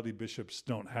reality, bishops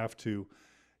don't have to.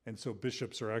 And so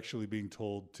bishops are actually being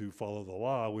told to follow the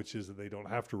law, which is that they don't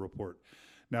have to report.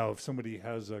 Now, if somebody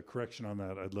has a correction on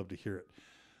that, I'd love to hear it.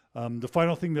 The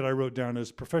final thing that I wrote down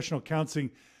is professional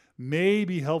counseling may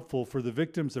be helpful for the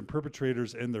victims and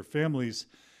perpetrators and their families.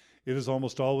 It is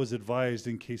almost always advised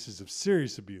in cases of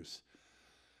serious abuse.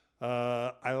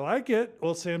 I like it.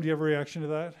 Well, Sam, do you have a reaction to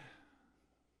that?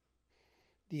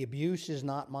 The abuse is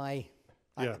not my.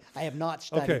 Yeah. I have not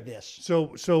studied this.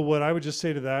 So what I would just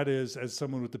say to that is, as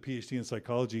someone with a PhD in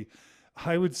psychology,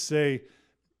 I would say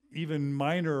even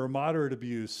minor or moderate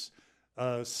abuse,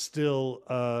 still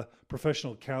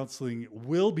professional counseling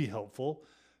will be helpful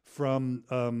from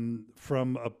a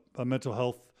mental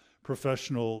health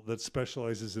professional that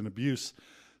specializes in abuse.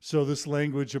 So this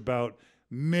language about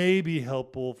may be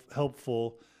helpful,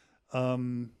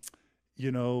 only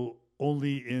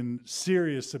in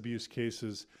serious abuse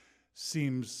cases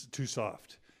seems too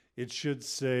soft. It should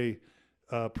say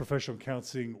professional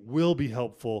counseling will be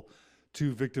helpful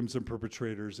to victims and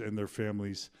perpetrators and their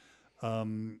families.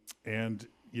 It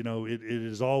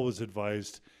is always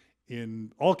advised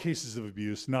in all cases of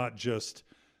abuse, not just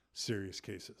serious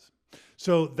cases.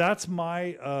 So that's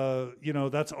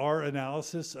that's our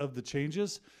analysis of the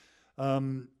changes.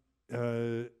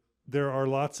 There are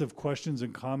lots of questions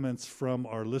and comments from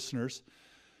our listeners.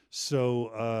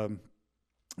 So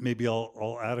maybe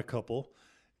I'll add a couple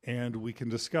and we can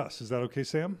discuss. Is that okay,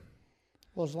 Sam?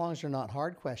 Well, as long as they're not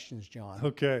hard questions, John.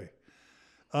 Okay.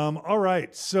 All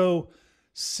right. So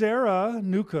Sarah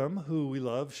Newcomb, who we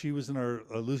love, she was in our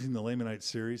Losing the Lamanite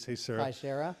series. Hey, Sarah. Hi,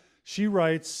 Sarah. She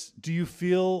writes, do you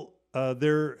feel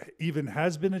there even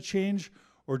has been a change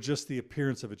or just the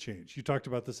appearance of a change? You talked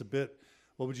about this a bit.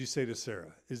 What would you say to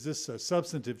Sarah? Is this a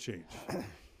substantive change?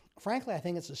 Frankly, I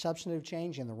think it's a substantive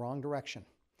change in the wrong direction.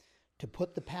 To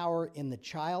put the power in the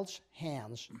child's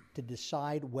hands to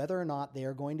decide whether or not they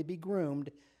are going to be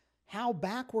groomed, how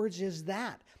backwards is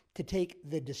that? To take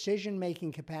the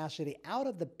decision-making capacity out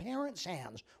of the parents'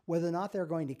 hands, whether or not they're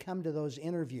going to come to those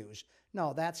interviews.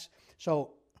 No,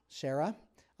 so, Sarah,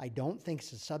 I don't think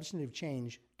it's a substantive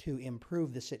change to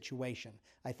improve the situation.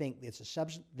 I think it's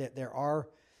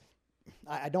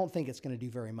I don't think it's going to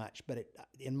do very much, but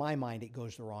in my mind, it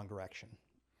goes the wrong direction.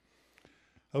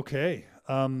 Okay.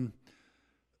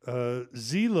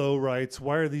 Zelo writes,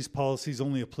 why are these policies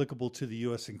only applicable to the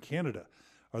U.S. and Canada?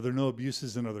 Are there no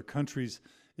abuses in other countries?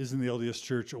 Isn't the LDS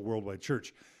Church a worldwide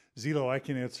church? Zelo, I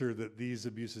can answer that these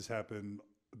abuses happen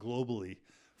globally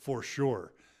for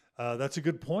sure. That's a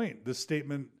good point. This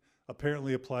statement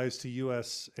apparently applies to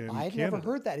U.S. and Canada. I've never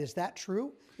heard that. Is that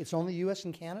true? It's only U.S.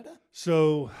 and Canada?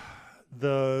 So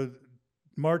the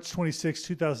March 26,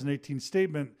 2018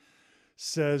 statement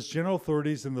says general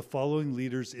authorities and the following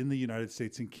leaders in the United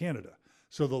States and Canada.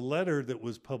 So the letter that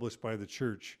was published by the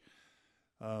church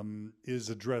is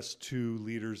addressed to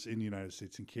leaders in the United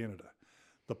States and Canada.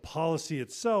 The policy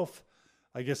itself,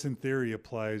 I guess in theory,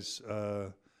 applies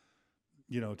to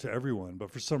everyone,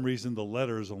 but for some reason the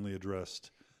letter is only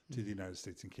addressed to the United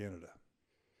States and Canada.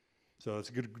 So that's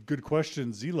a good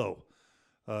question, Zelo.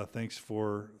 Thanks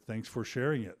for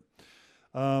sharing it.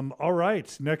 All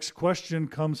right, next question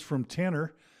comes from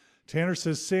Tanner. Tanner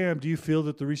says, Sam, do you feel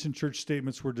that the recent church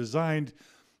statements were designed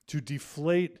to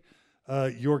deflate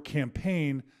your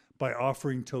campaign by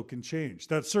offering token change?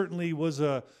 That certainly was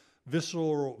a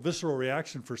visceral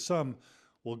reaction for some.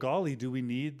 Well, golly, do we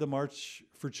need the March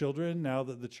for Children now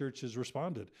that the church has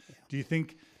responded? Yeah. Do you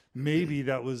think maybe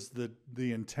that was the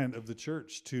intent of the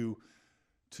church to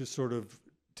sort of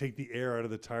take the air out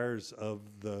of the tires of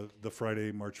the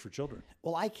Friday March for Children?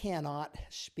 Well, I cannot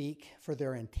speak for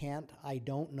their intent. I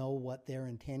don't know what their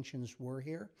intentions were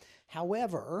here.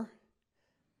 However,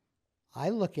 I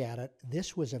look at it,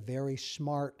 this was a very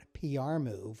smart PR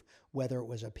move, whether it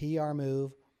was a PR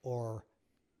move or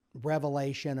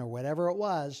revelation or whatever it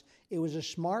was a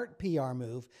smart PR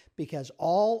move because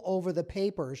all over the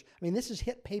papers, I mean, this has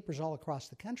hit papers all across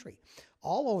the country.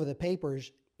 All over the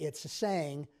papers, it's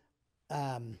saying,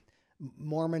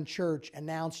 Mormon Church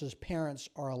announces parents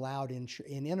are allowed in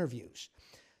interviews.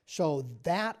 So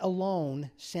that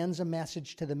alone sends a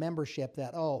message to the membership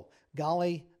that, oh,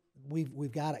 golly,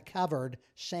 we've got it covered.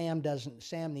 Sam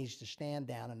needs to stand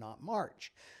down and not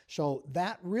march. So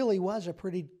that really was a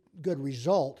pretty good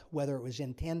result, whether it was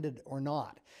intended or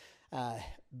not.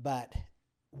 But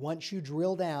once you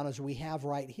drill down, as we have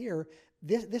right here,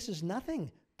 this is nothing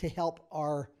to help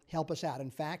us out. In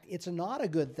fact, it's not a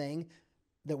good thing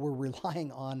that we're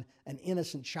relying on an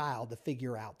innocent child to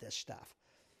figure out this stuff.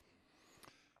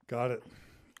 Got it.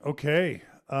 Okay.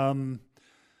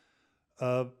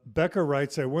 Becca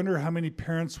writes, I wonder how many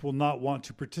parents will not want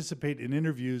to participate in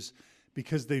interviews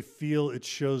because they feel it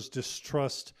shows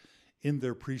distrust in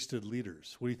their priesthood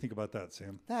leaders. What do you think about that,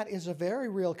 Sam? That is a very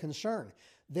real concern.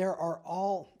 There are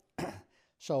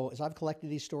so as I've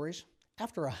collected these stories,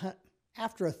 after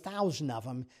 1,000 of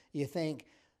them, you think,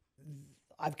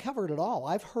 I've covered it all.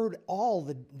 I've heard all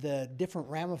the different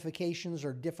ramifications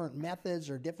or different methods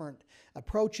or different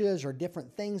approaches or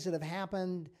different things that have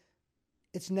happened.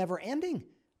 It's never ending.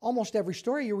 Almost every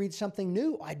story you read something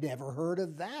new. I'd never heard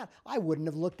of that. I wouldn't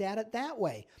have looked at it that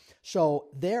way. So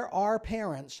there are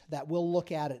parents that will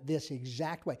look at it this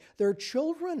exact way. There are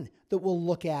children that will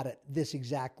look at it this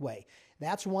exact way.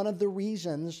 That's one of the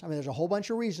reasons. I mean, there's a whole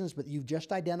bunch of reasons, but you've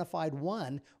just identified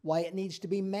one why it needs to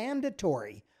be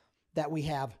mandatory that we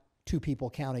have two people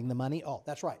counting the money. Oh,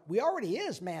 that's right. We already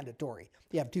is mandatory.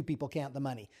 You have two people count the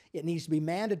money. It needs to be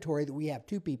mandatory that we have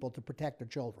two people to protect their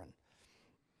children.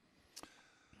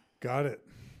 Got it.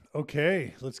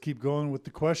 Okay, let's keep going with the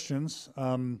questions.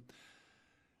 And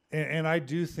I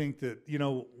do think that, you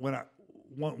know,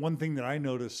 one thing that I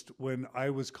noticed when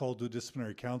I was called to a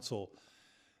disciplinary council,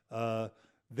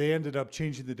 they ended up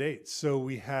changing the dates. So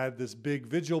we had this big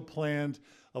vigil planned.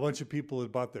 A bunch of people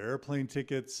had bought their airplane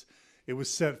tickets. It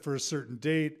was set for a certain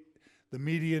date. The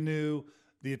media knew,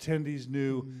 the attendees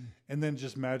knew, and then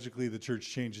just magically the church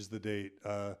changes the date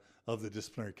of the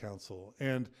disciplinary council.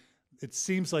 And it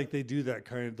seems like they do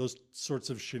those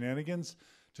sorts of shenanigans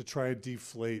to try and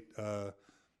deflate, the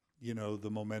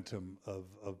momentum of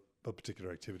a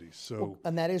particular activity. So,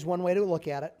 and that is one way to look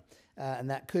at it, and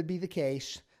that could be the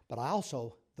case. But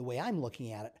the way I'm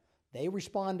looking at it, they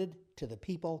responded to the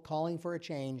people calling for a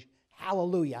change.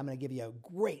 Hallelujah! I'm going to give you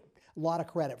a great lot of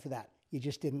credit for that. You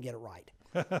just didn't get it right.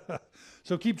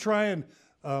 So keep trying,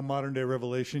 modern day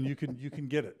Revelation. You can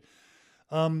get it.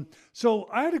 So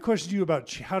I had a question to you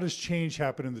about how does change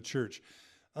happen in the church?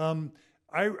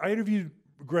 I interviewed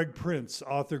Greg Prince,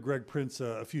 author Greg Prince,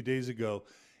 a few days ago,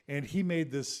 and he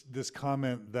made this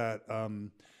comment that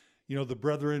the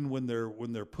brethren, when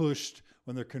they're pushed,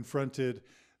 when they're confronted,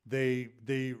 they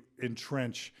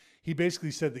entrench. He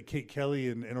basically said that Kate Kelly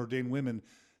and ordained women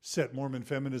set Mormon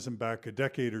feminism back a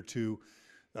decade or two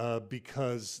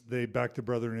because they backed the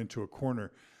brethren into a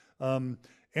corner.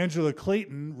 Angela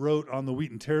Clayton wrote on the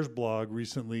Wheat and Tares blog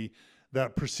recently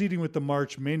that proceeding with the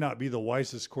march may not be the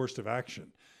wisest course of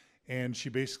action. And she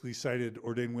basically cited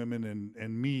ordained women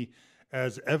and me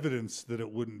as evidence that it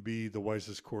wouldn't be the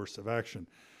wisest course of action.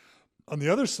 On the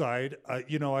other side,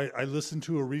 I listened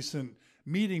to a recent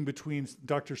meeting between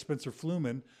Dr. Spencer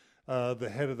Fluman, the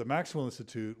head of the Maxwell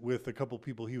Institute, with a couple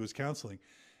people he was counseling.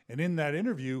 And in that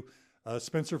interview,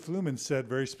 Spencer Fluman said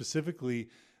very specifically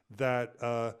that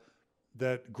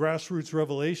that grassroots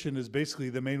revelation is basically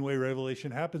the main way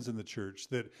revelation happens in the church,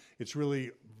 that it's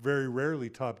really very rarely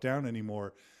top down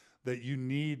anymore, that you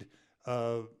need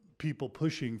people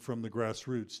pushing from the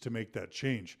grassroots to make that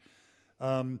change.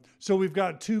 So we've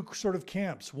got two sort of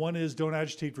camps. One is don't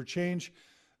agitate for change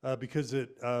because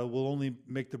it will only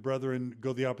make the brethren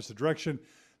go the opposite direction.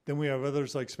 Then we have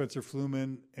others like Spencer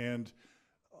Fluman and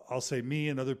I'll say me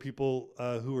and other people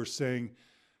who are saying,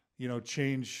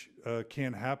 change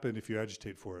can happen if you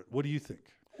agitate for it. What do you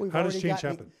think? How does change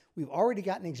happen? We've already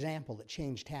got an example that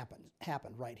change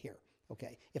happened right here.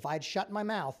 Okay. If I'd shut my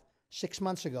mouth 6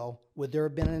 months ago, would there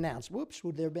have been an announcement?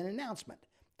 Would there have been an announcement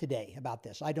today about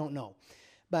this? I don't know.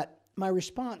 But my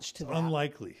response to that...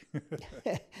 Unlikely.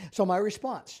 So my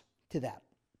response to that.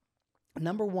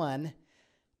 Number one,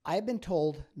 I've been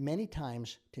told many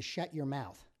times to shut your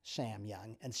mouth, Sam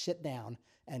Young, and sit down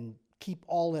and keep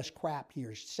all this crap to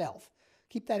yourself.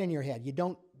 Keep that in your head. You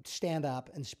don't stand up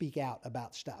and speak out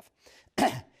about stuff.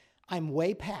 I'm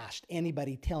way past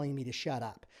anybody telling me to shut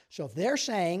up. So if they're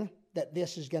saying that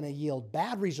this is going to yield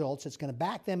bad results, it's going to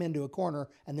back them into a corner,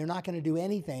 and they're not going to do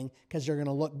anything because they're going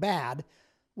to look bad,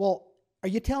 well, are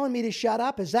you telling me to shut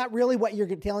up? Is that really what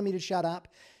you're telling me to shut up?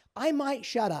 I might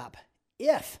shut up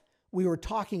if we were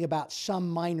talking about some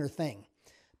minor thing.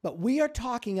 But we are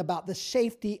talking about the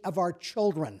safety of our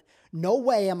children. No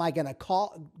way am I going to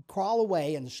crawl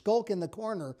away and skulk in the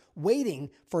corner waiting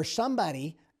for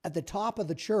somebody at the top of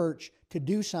the church to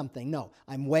do something. No,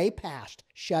 I'm way past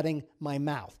shutting my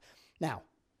mouth. Now,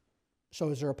 so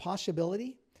is there a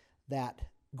possibility that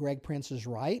Greg Prince is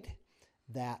right,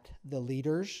 that the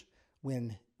leaders,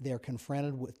 when they're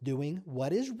confronted with doing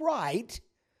what is right,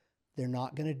 they're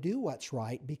not going to do what's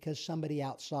right because somebody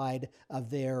outside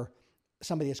of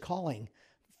somebody is calling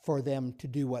for them to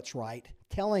do what's right,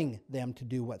 telling them to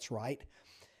do what's right?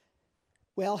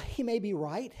 Well, he may be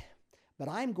right, but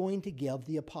I'm going to give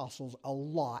the apostles a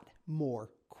lot more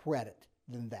credit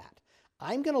than that.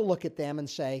 I'm going to look at them and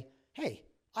say, hey,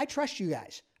 I trust you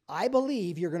guys. I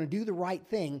believe you're going to do the right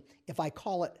thing if I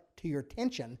call it to your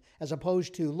attention, as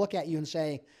opposed to look at you and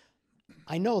say,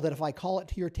 I know that if I call it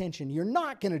to your attention, you're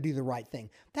not going to do the right thing.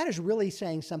 That is really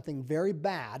saying something very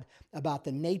bad about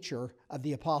the nature of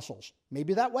the apostles.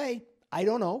 Maybe that way, I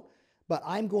don't know. but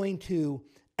I'm going to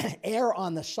err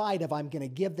on the side of I'm going to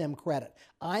give them credit.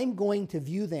 I'm going to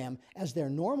view them as they're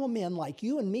normal men like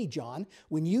you and me, John.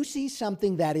 When you see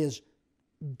something that is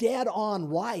dead on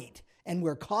right and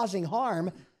we're causing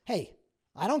harm, hey,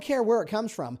 I don't care where it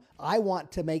comes from. I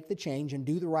want to make the change and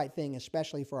do the right thing,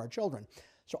 especially for our children.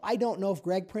 So I don't know if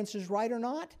Greg Prince is right or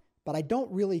not, but I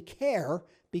don't really care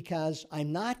because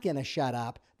I'm not going to shut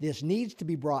up. This needs to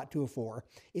be brought to a fore.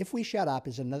 If we shut up,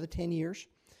 is another 10 years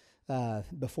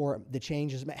before the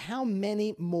change is made. How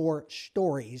many more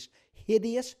stories,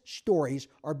 hideous stories,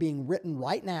 are being written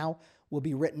right now, will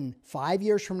be written 5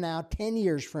 years from now, 10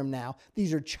 years from now?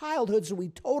 These are childhoods that we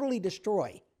totally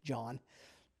destroy, John.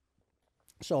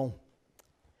 So,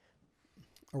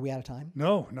 are we out of time?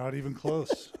 No, not even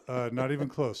close. Not even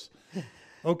close.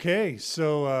 Okay,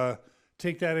 so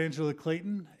take that, Angela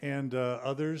Clayton, and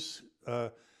others.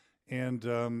 And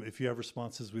if you have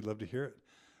responses, we'd love to hear it.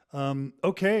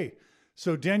 Okay,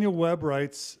 so Daniel Webb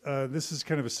writes, this is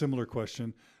kind of a similar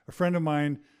question. A friend of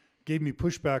mine gave me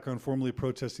pushback on formally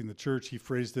protesting the church. He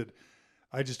phrased it,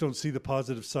 I just don't see the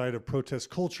positive side of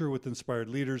protest culture with inspired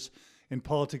leaders. In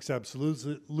politics,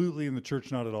 absolutely. In the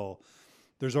church, not at all.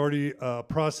 There's already a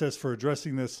process for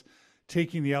addressing this.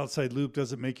 Taking the outside loop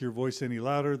doesn't make your voice any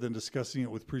louder than discussing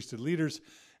it with priesthood leaders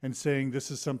and saying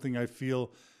this is something I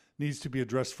feel needs to be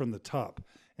addressed from the top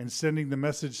and sending the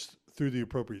message through the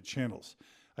appropriate channels.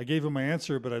 I gave him my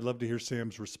answer, but I'd love to hear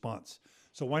Sam's response.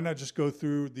 So why not just go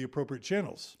through the appropriate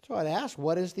channels? So I'd ask,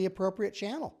 what is the appropriate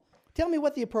channel? Tell me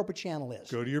what the appropriate channel is.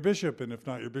 Go to your bishop, and if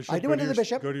not your bishop, I went to the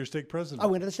bishop. Go to your stake president. I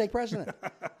went to the stake president.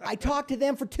 I talked to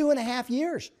them for 2.5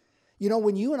 years. You know,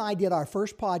 when you and I did our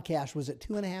first podcast, was it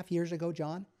 2.5 years ago,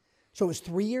 John? So it was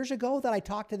 3 years ago that I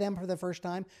talked to them for the first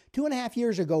time. 2.5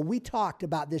 years ago, we talked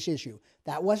about this issue.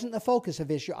 That wasn't the focus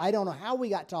of issue. I don't know how we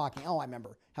got talking. Oh, I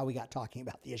remember how we got talking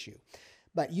about the issue.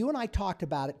 But you and I talked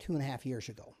about it 2.5 years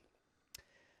ago.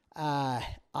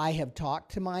 I have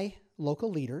talked to my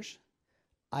local leaders.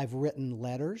 I've written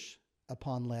letters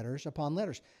upon letters upon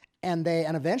letters. And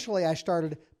eventually I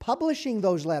started publishing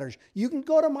those letters. You can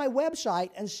go to my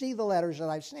website and see the letters that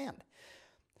I've sent.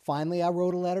 Finally, I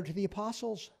wrote a letter to the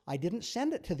apostles. I didn't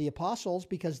send it to the apostles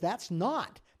because that's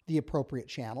not the appropriate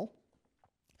channel.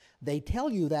 They tell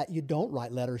you that you don't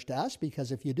write letters to us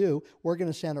because if you do, we're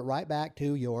going to send it right back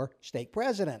to your stake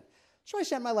president. So I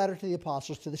sent my letter to the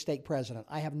apostles to the stake president.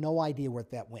 I have no idea where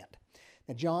that went.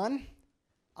 Now, John,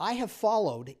 I have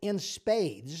followed in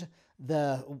spades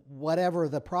whatever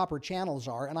the proper channels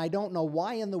are, and I don't know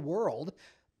why in the world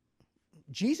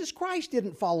Jesus Christ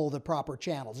didn't follow the proper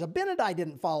channels. Abinadi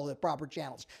didn't follow the proper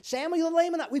channels. Samuel the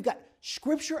Lamanite. We've got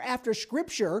scripture after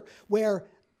scripture where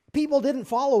people didn't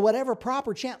follow whatever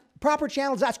proper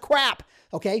channels. That's crap.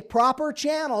 Okay, proper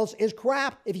channels is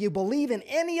crap. If you believe in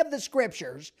any of the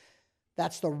scriptures,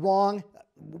 that's the wrong.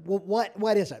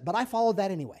 What is it? But I followed that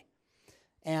anyway.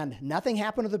 And nothing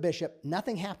happened to the bishop.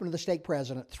 Nothing happened to the stake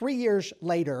president. 3 years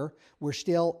later, we're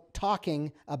still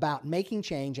talking about making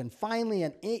change. And finally,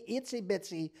 an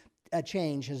itsy-bitsy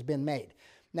change has been made.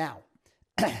 Now,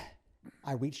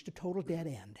 I reached a total dead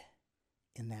end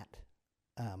in that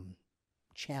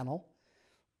channel.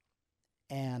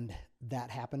 And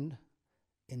that happened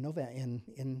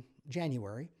in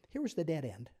January. Here was the dead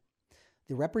end.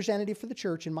 The representative for the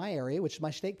church in my area, which is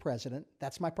my stake president,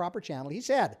 that's my proper channel, he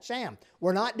said, Sam,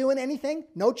 we're not doing anything.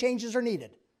 No changes are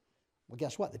needed. Well,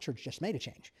 guess what? The church just made a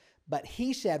change. But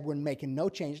he said we're making no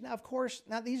change. Now, of course,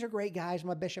 these are great guys,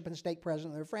 my bishop and stake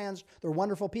president, they're friends, they're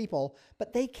wonderful people,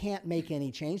 but they can't make any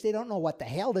change. They don't know what the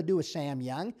hell to do with Sam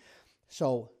Young.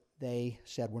 So they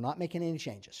said, we're not making any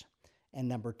changes. And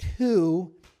number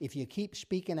two, if you keep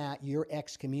speaking out, you're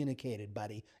excommunicated,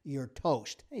 buddy. You're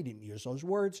toast. He didn't use those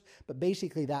words, but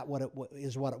basically that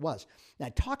is what it was. Now,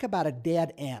 talk about a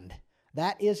dead end.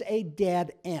 That is a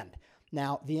dead end.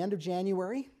 Now, the end of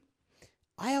January,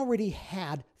 I already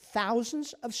had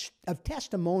thousands of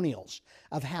testimonials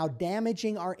of how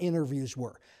damaging our interviews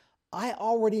were. I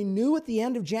already knew at the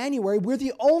end of January, we're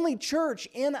the only church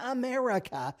in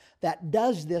America that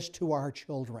does this to our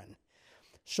children.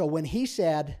 So when he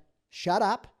said, shut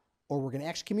up, or we're going to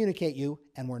excommunicate you,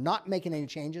 and we're not making any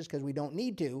changes because we don't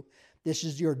need to, this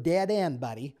is your dead end,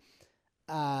 buddy,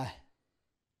 I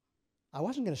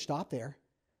wasn't going to stop there.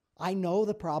 I know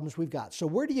the problems we've got. So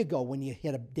where do you go when you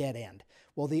hit a dead end?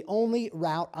 Well, the only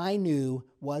route I knew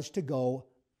was to go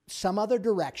some other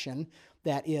direction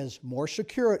that is more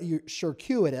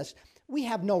circuitous. We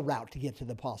have no route to get to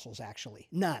the apostles, actually.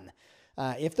 None.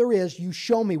 If there is, you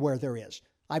show me where there is.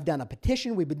 I've done a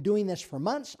petition. We've been doing this for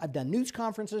months. I've done news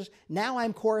conferences. Now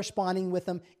I'm corresponding with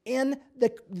them in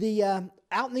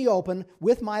out in the open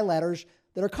with my letters.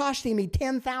 that are costing me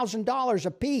 $10,000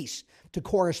 a piece to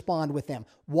correspond with them.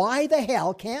 Why the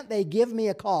hell can't they give me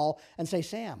a call and say,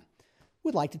 Sam,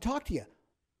 we'd like to talk to you?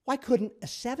 Why couldn't a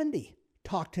 70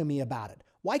 talk to me about it?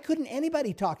 Why couldn't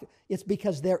anybody talk? It's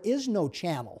because there is no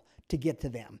channel to get to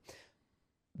them.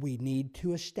 We need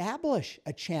to establish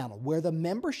a channel where the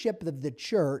membership of the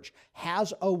church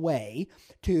has a way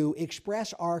to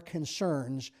express our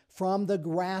concerns from the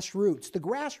grassroots. The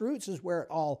grassroots is where it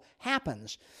all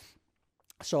happens.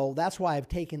 So that's why I've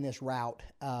taken this route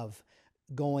of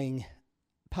going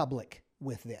public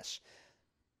with this.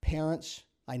 Parents,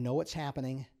 I know it's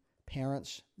happening.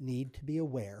 Parents need to be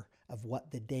aware of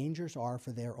what the dangers are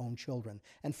for their own children.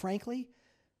 And frankly,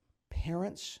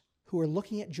 parents who are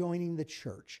looking at joining the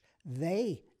church,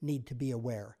 they need to be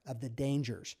aware of the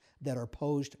dangers that are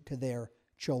posed to their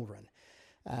children.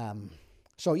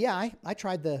 So yeah, I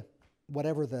tried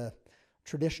whatever the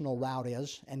traditional route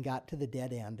is and got to the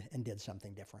dead end and did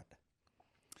something different.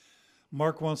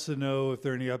 Mark wants to know if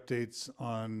there are any updates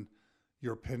on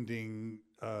your pending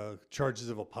charges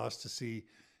of apostasy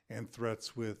and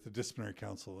threats with the disciplinary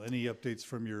council. Any updates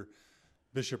from your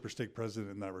bishop or stake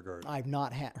president in that regard? I've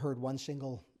not heard one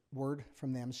single word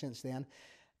from them since then.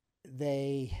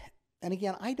 And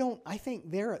again, I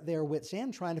think they're at their wits'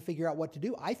 end trying to figure out what to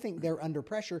do. I think they're under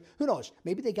pressure. Who knows?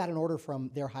 Maybe they got an order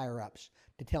from their higher-ups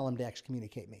to tell them to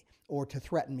excommunicate me or to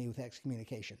threaten me with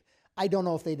excommunication. I don't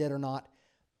know if they did or not.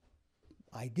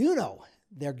 I do know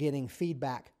they're getting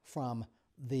feedback from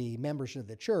the members of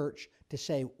the church to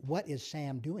say, what is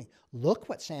Sam doing? Look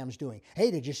what Sam's doing.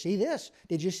 Hey, did you see this?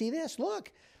 Did you see this?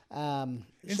 Look. In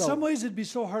some ways, it'd be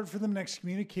so hard for them to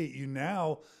excommunicate you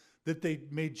now that they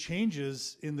made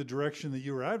changes in the direction that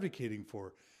you were advocating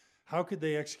for. How could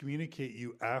they excommunicate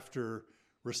you after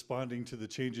responding to the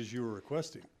changes you were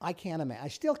requesting? I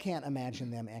still can't imagine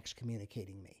them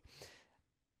excommunicating me.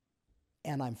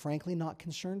 And I'm frankly not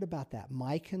concerned about that.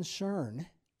 My concern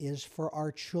is for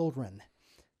our children.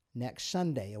 Next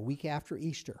Sunday, a week after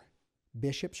Easter,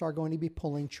 bishops are going to be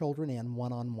pulling children in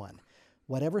one-on-one.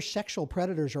 Whatever sexual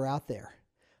predators are out there,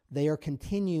 they are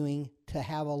continuing to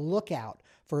have a lookout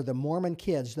for the Mormon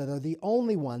kids that are the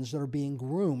only ones that are being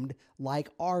groomed like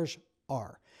ours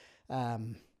are.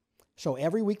 So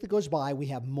every week that goes by, we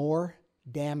have more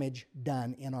damage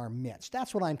done in our midst.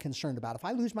 That's what I'm concerned about. If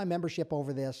I lose my membership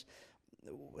over this,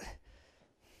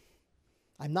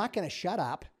 I'm not going to shut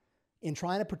up in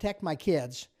trying to protect my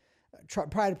kids,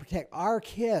 try to protect our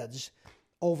kids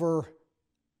over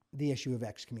the issue of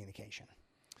excommunication.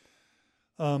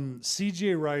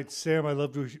 CJ writes, Sam, I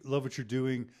love what you're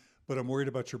doing, but I'm worried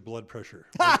about your blood pressure.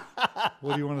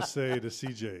 What do you want to say to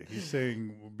CJ? He's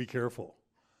saying, be careful.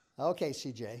 Okay,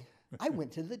 CJ. I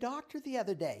went to the doctor the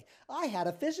other day. I had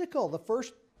a physical.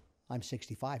 I'm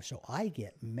 65, so I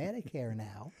get Medicare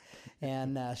now.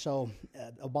 And so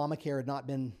Obamacare had not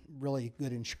been really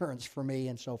good insurance for me.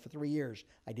 And so for 3 years,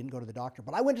 I didn't go to the doctor.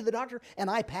 But I went to the doctor, and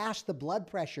I passed the blood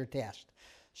pressure test.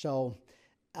 So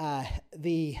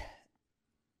the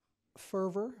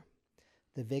fervor,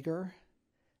 the vigor,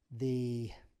 the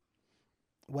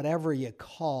whatever you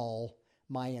call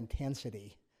my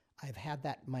intensity, I've had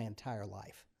that my entire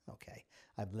life. Okay.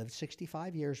 I've lived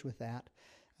 65 years with that.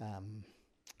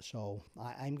 So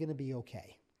I'm going to be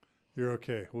okay. You're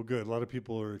okay. Well, good. A lot of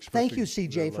people are expecting. Thank you,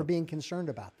 CJ, for being concerned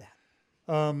about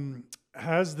that.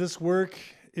 Has this work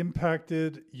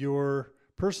impacted your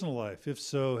personal life? If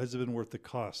so, has it been worth the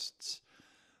costs?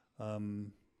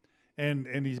 And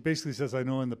he basically says, I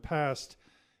know in the past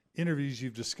interviews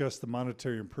you've discussed the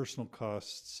monetary and personal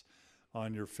costs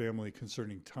on your family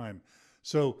concerning time.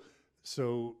 So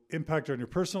impact on your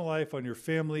personal life, on your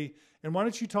family. And why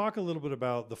don't you talk a little bit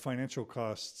about the financial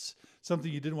costs,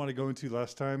 something you didn't want to go into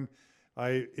last time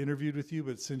I interviewed with you,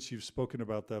 but since you've spoken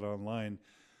about that online,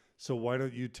 so why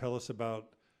don't you tell us about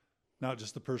not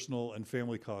just the personal and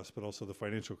family costs, but also the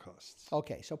financial costs?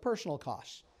 Okay, so personal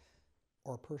costs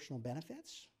or personal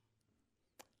benefits.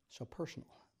 So personal,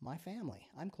 my family.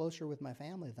 I'm closer with my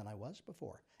family than I was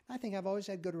before. I think I've always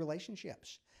had good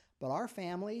relationships, but our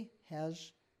family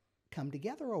has come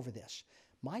together over this.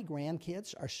 My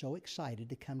grandkids are so excited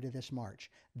to come to this march.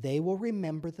 They will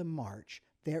remember the march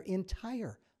their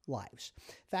entire lives.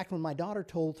 In fact, when my daughter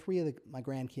told three of my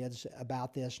grandkids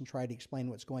about this and tried to explain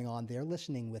what's going on, they're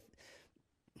listening with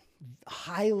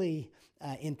highly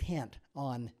intent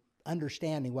on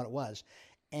understanding what it was.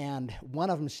 And one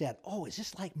of them said, oh, is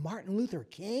this like Martin Luther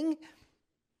King?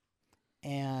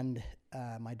 And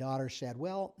my daughter said,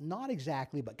 well, not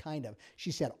exactly, but kind of.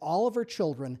 She said all of her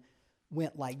children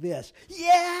went like this.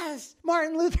 Yes,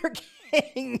 Martin Luther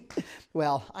King.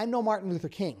 Well, I'm no Martin Luther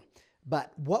King,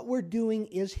 But what we're doing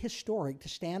is historic to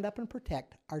stand up and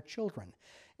protect our children.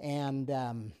 And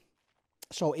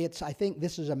so I think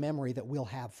this is a memory that we'll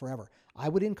have forever. I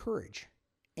would encourage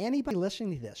anybody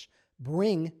listening to this,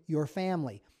 bring your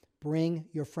family, bring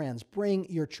your friends, bring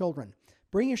your children,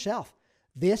 bring yourself.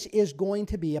 This is going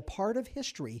to be a part of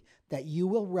history that you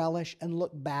will relish and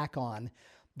look back on,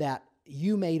 that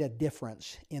you made a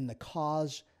difference in the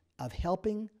cause of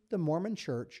helping the Mormon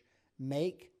Church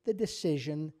make the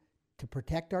decision to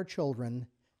protect our children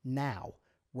now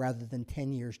rather than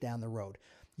 10 years down the road.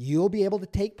 You'll be able to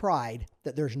take pride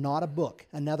that there's not a book,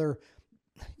 another,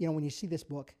 when you see this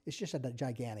book, it's just a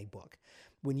gigantic book.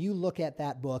 When you look at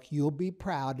that book, you'll be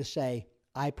proud to say,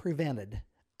 I prevented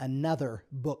another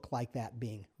book like that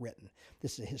being written.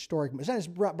 This is a historic, it's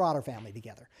brought our family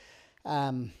together.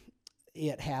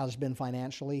 It has been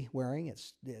financially wearing.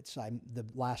 The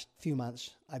last few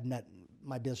months, I've met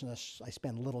my business. I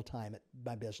spend little time at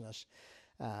my business.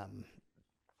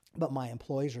 But my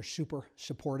employees are super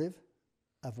supportive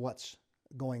of what's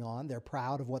going on. They're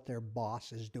proud of what their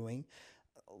boss is doing.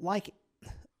 Like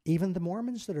even the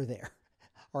Mormons that are there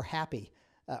are happy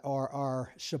or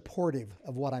are supportive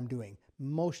of what I'm doing.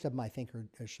 Most of them, I think,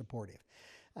 are supportive.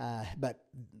 But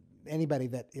anybody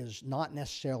that is not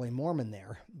necessarily Mormon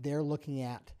they're looking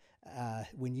at,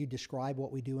 when you describe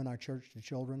what we do in our church to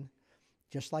children,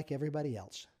 just like everybody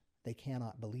else, they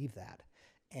cannot believe that.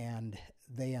 And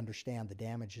they understand the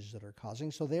damages that are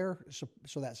causing, so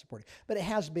that's supportive. But it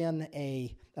has been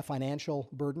a financial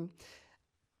burden.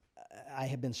 I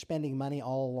have been spending money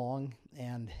all along,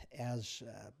 and as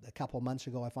a couple of months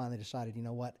ago, I finally decided, you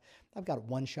know what, I've got a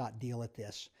one-shot deal at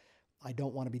this. I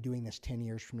don't want to be doing this 10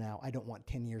 years from now. I don't want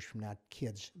 10 years from now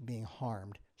kids being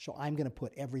harmed. So I'm going to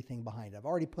put everything behind it. I've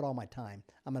already put all my time.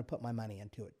 I'm going to put my money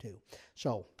into it too.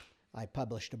 So I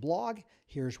published a blog.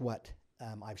 Here's what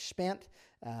I've spent.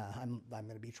 I'm going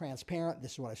to be transparent.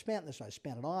 This is what I've spent. This is what I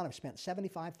spent it on. I've spent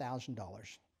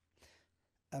 $75,000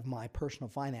 of my personal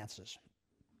finances.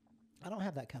 I don't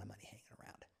have that kind of money hanging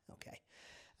around, okay,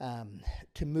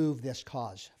 to move this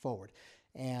cause forward.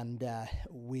 And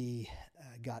we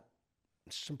got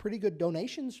some pretty good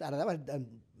donations out of that.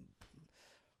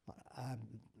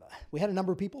 We had a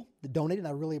number of people that donated, and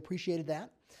I really appreciated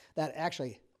that. That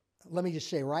actually, let me just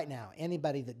say right now,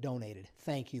 anybody that donated,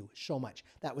 thank you so much.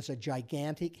 That was a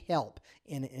gigantic help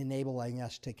in enabling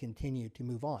us to continue to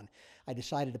move on. I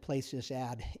decided to place this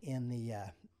ad in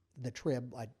the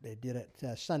Trib. I did it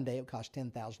Sunday. It cost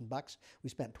 $10,000. We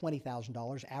spent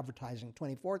 $20,000 advertising,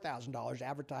 $24,000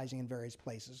 advertising in various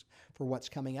places for what's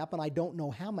coming up. And I don't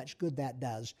know how much good that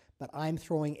does, but I'm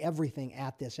throwing everything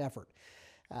at this effort.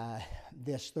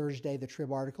 This Thursday, the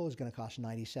Trib article is going to cost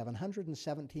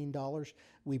 $9,717.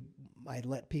 I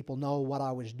let people know what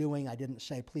I was doing. I didn't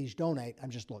say, please donate. I'm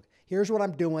just, look, here's what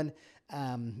I'm doing.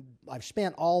 I've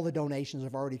spent all the donations that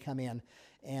have already come in.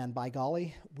 And by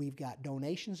golly, we've got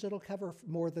donations that'll cover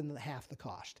more than half the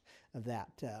cost of that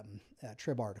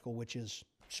Trib article, which is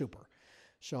super.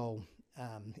 So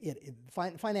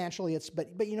financially,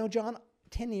 but you know, John,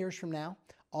 10 years from now,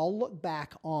 I'll look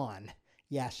back on,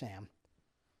 yeah, Sam,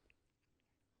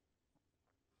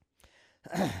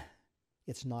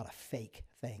 it's not a fake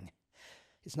thing.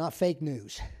 It's not fake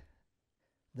news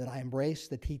that I embrace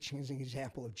the teachings and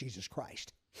example of Jesus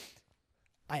Christ.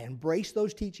 I embrace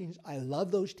those teachings. I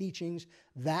love those teachings.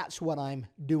 That's what I'm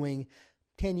doing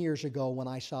 10 years ago when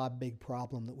I saw a big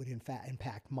problem that would in fact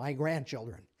impact my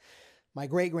grandchildren, my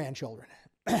great-grandchildren,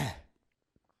 that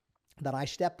I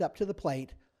stepped up to the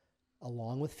plate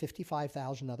along with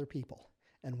 55,000 other people,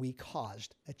 and we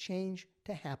caused a change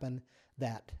to happen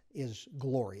that is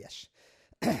glorious.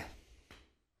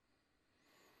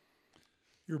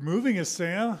 You're moving us,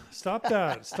 Sam. Stop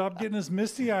that. Stop getting us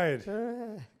misty-eyed.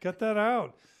 Cut that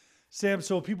out. Sam,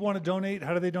 so if people want to donate,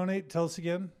 how do they donate? Tell us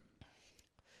again.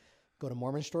 Go to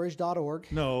mormonstories.org.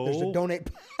 No. There's a donate.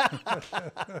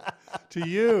 To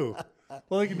you.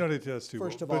 Well, they can donate to us too.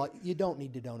 First of all, you don't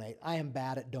need to donate. I am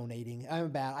bad at donating.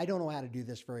 I don't know how to do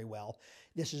this very well.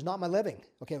 This is not my living.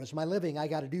 Okay, if it's my living, I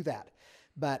got to do that.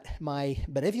 But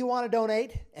if you want to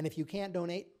donate, and if you can't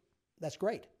donate, that's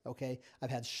great, okay? I've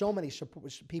had so many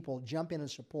people jump in and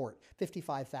support.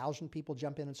 55,000 people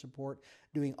jump in and support,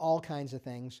 doing all kinds of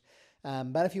things.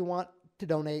 But if you want to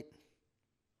donate,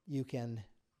 you can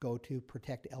go to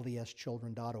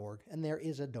protectldschildren.org, and there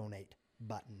is a donate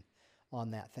button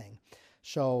on that thing.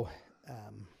 So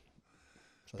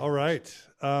all right.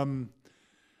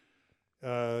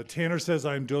 Tanner says,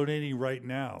 I'm donating right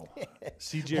now.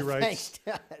 CJ writes,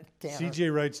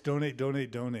 CJ writes, donate,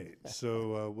 donate, donate.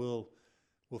 So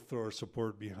we'll throw our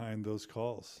support behind those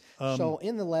calls. So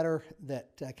in the letter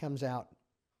that comes out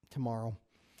tomorrow.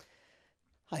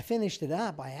 I finished it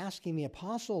up by asking the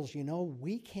apostles,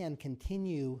 we can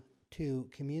continue to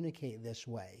communicate this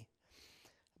way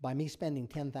by me spending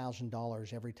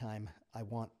 $10,000 every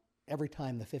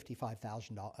time the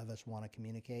 55,000 of us want to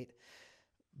communicate.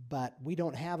 But we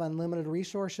don't have unlimited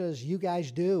resources. You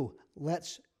guys do.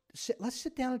 Let's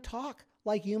sit down and talk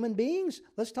like human beings.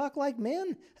 Let's talk like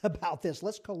men about this.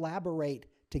 Let's collaborate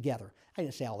together. I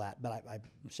didn't say all that, but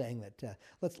I'm saying that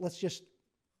let's just,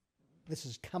 this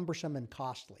is cumbersome and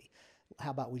costly.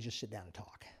 How about we just sit down and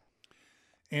talk?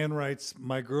 Ann writes,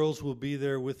 my girls will be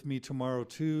there with me tomorrow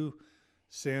too.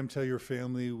 Sam, tell your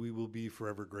family we will be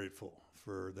forever grateful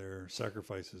for their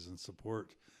sacrifices and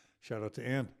support. Shout out to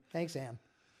Ann. Thanks, Ann.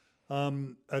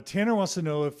 Tanner wants to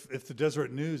know if the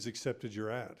Deseret News accepted your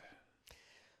ad.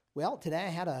 Well, today I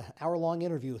had an hour-long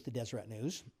interview with the Deseret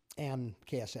News and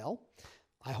KSL.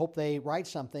 I hope they write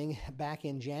something. Back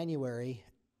in January,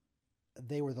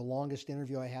 they were the longest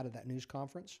interview I had at that news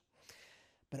conference,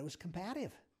 but it was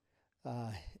combative.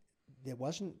 It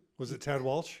wasn't... Was it Tad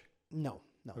Walsh? No.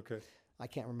 Okay. I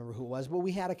can't remember who it was, but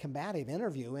we had a combative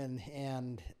interview.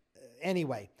 And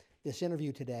anyway, this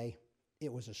interview today,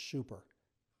 it was a super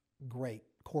great,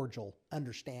 cordial,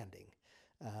 understanding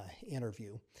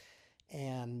interview.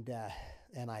 And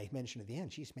I mentioned at the end,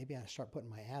 geez, maybe I ought to start putting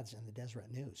my ads in the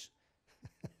Deseret News.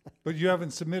 But you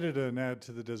haven't submitted an ad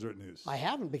to the Deseret News. I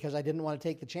haven't, because I didn't want to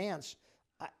take the chance.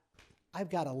 I've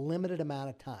got a limited amount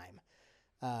of time.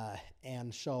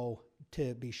 And so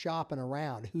to be shopping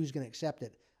around, who's going to accept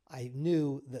it? I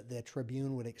knew that the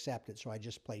Tribune would accept it, so I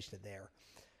just placed it there.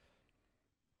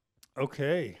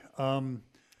 Okay.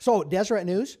 So Deseret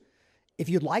News, if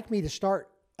you'd like me to start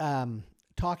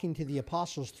talking to the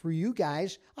apostles through you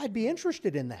guys, I'd be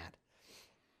interested in that.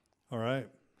 All right.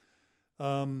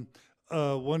 One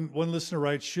listener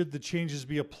writes, should the changes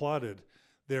be applauded?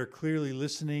 They're clearly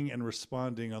listening and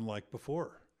responding unlike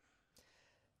before.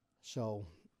 So,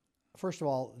 first of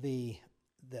all, the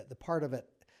part of it,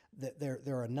 that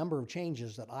there are a number of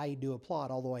changes that I do applaud,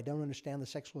 although I don't understand the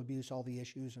sexual abuse, all the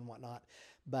issues and whatnot,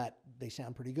 but they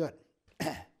sound pretty good.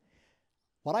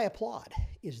 What I applaud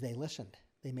is they listened.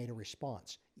 They made a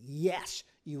response. Yes,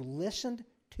 you listened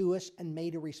to us and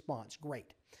made a response.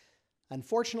 Great.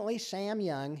 Unfortunately, Sam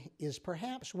Young is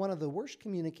perhaps one of the worst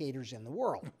communicators in the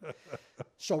world.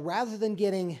 So rather than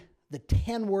getting the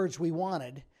 10 words we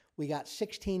wanted, we got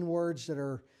 16 words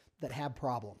that have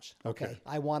problems. Okay.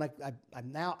 I've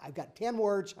got 10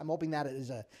 words. I'm hoping that it is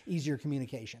a easier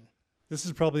communication. This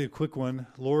is probably a quick one.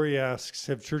 Lori asks,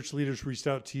 have church leaders reached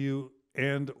out to you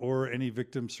and or any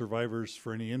victim survivors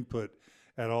for any input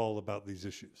at all about these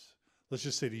issues? Let's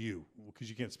just say to you, because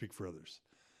you can't speak for others.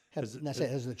 Has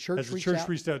the church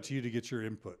reached out to you to get your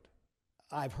input?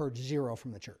 I've heard zero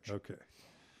from the church. Okay.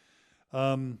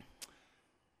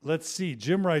 Let's see.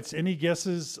 Jim writes, any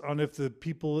guesses on if the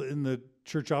people in the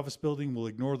church office building will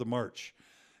ignore the march?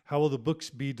 How will the books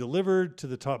be delivered to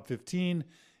the top 15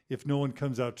 if no one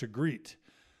comes out to greet?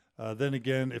 Then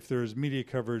again, if there is media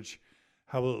coverage,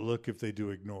 how will it look if they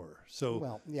do ignore?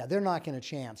 Well, yeah, they're not going to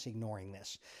chance ignoring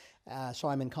this. So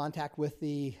I'm in contact with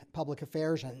the public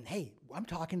affairs, and hey, I'm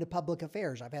talking to public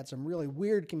affairs. I've had some really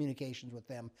weird communications with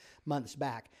them months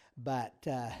back, but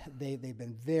they've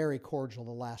been very cordial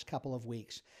the last couple of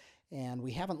weeks. And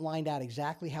we haven't lined out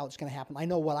exactly how it's going to happen. I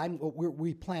know what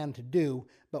we plan to do,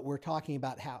 but we're talking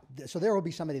about how. So there will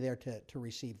be somebody there to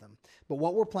receive them. But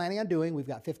what we're planning on doing, we've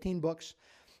got 15 books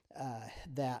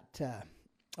that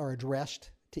are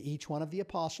addressed to each one of the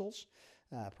apostles,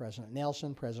 President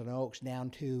Nelson, President Oaks, down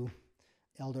to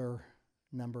elder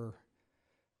number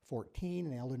 14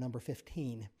 and elder number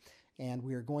 15. And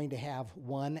we are going to have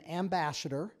one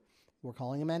ambassador. We're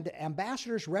calling them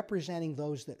ambassadors representing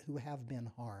those who have been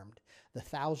harmed, the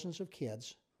thousands of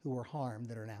kids who were harmed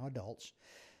that are now adults.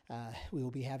 We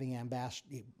will be having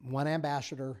one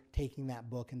ambassador taking that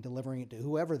book and delivering it to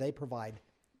whoever they provide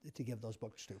to give those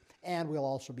books to. And we'll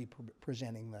also be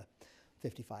presenting the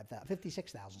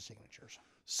 56,000 signatures.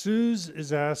 Suze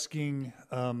is asking,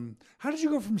 how did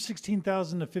you go from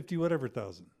 16,000 to 50 whatever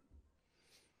thousand?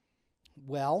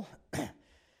 Well,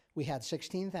 we had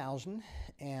 16,000,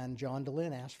 and John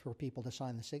DeLynn asked for people to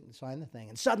sign the thing,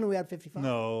 and suddenly we had 55.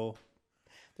 No.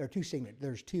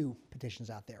 There's two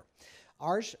petitions out there.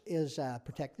 Ours is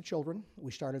Protect the Children.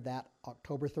 We started that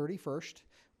October 31st.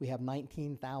 We have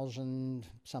 19,000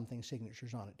 something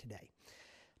signatures on it today.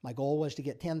 My goal was to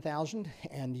get 10,000,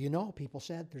 and people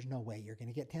said, there's no way you're going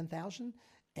to get 10,000.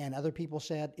 And other people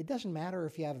said, it doesn't matter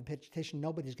if you have a petition,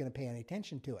 nobody's going to pay any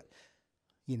attention to it.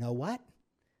 You know what?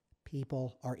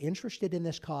 People are interested in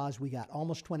this cause. We got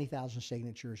almost 20,000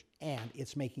 signatures, and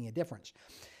it's making a difference.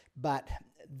 But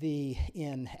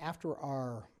after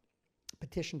our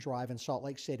petition drive in Salt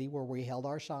Lake City, where we held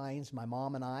our signs, my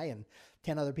mom and I and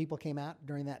 10 other people came out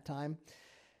during that time.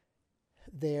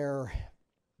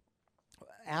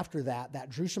 After that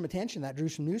drew some attention, that drew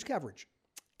some news coverage.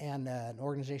 And an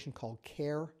organization called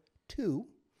Care 2,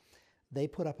 they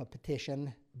put up a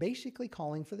petition basically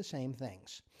calling for the same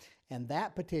things. And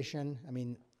that petition,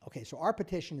 so our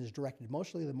petition is directed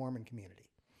mostly to the Mormon community.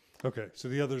 Okay, so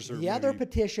the others are... The other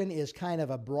petition is kind of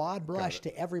a broad brush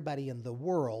to everybody in the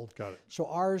world. Got it. So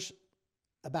ours,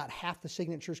 about half the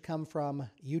signatures come from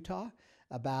Utah,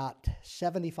 about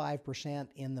 75%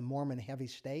 in the Mormon heavy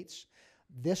states.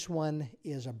 This one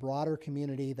is a broader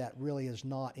community that really is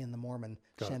not in the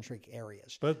Mormon-centric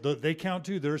areos. But they count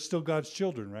too. They're still God's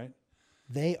children, right?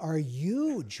 They are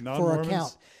huge for a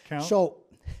Non-Mormons count. So,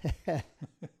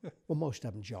 well, most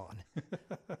of them, John,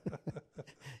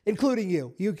 including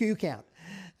you. You count.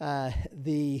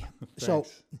 So,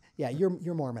 yeah,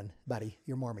 you're Mormon, buddy.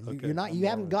 You're Mormon. Okay, You're not. You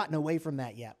haven't gotten away from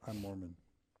that yet. I'm Mormon.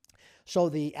 So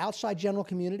the outside general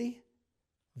community,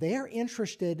 they are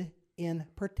interested in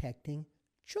protecting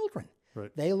children.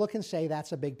 Right. They look and say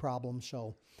that's a big problem.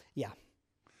 So, yeah.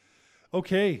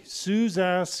 Okay, Suze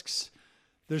asks,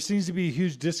 there seems to be a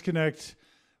huge disconnect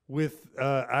with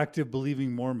active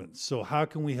believing Mormons. So how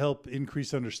can we help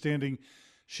increase understanding?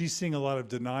 She's seeing a lot of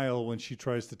denial when she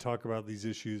tries to talk about these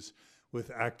issues with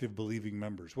active believing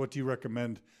members. What do you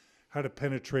recommend? How to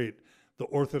penetrate the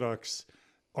Orthodox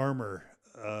armor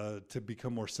to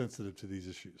become more sensitive to these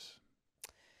issues?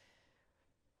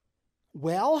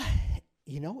 Well,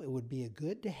 it would be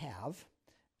good to have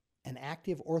an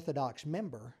active Orthodox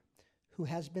member who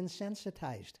has been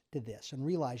sensitized to this and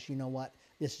realize,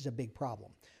 this is a big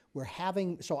problem.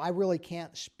 So I really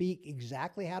can't speak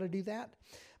exactly how to do that.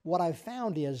 What I've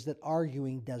found is that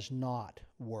arguing does not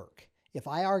work. If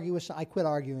I argue I quit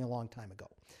arguing a long time ago.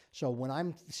 So when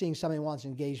I'm seeing somebody who wants to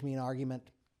engage me in an argument,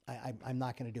 I'm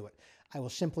not going to do it. I will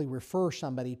simply refer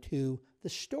somebody to the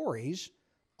stories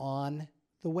on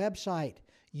the website.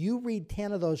 You read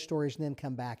 10 of those stories and then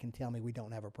come back and tell me we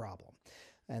don't have a problem.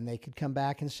 And they could come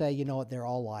back and say, they're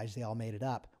all lies. They all made it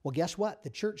up. Well, guess what? The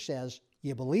church says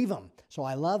you believe them. So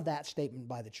I love that statement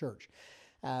by the church.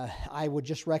 I would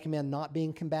just recommend not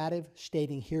being combative,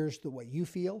 stating here's what you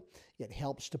feel. It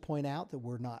helps to point out that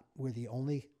we're the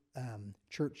only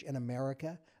church in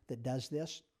America that does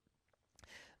this.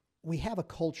 We have a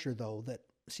culture, though,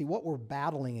 what we're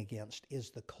battling against is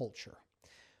the culture.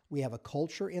 We have a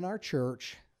culture in our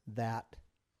church that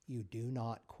you do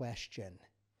not question.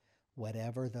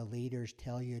 Whatever the leaders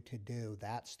tell you to do,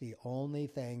 that's the only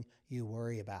thing you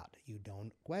worry about. You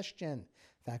don't question.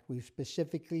 In fact, we've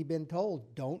specifically been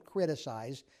told, don't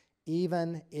criticize,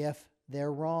 even if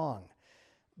they're wrong.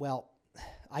 Well,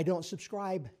 I don't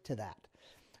subscribe to that.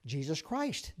 Jesus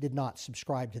Christ did not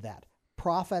subscribe to that.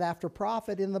 Prophet after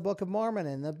prophet in the Book of Mormon,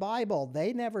 in the Bible,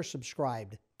 they never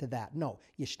subscribed to that. No,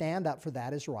 you stand up for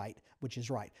that is right, which is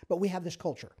right. But we have this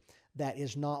culture that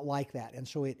is not like that. And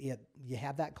so you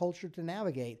have that culture to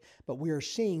navigate, but we are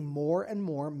seeing more and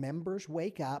more members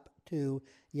wake up to,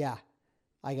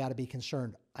 I got to be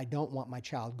concerned. I don't want my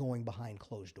child going behind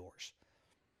closed doors.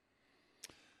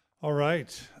 All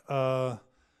right.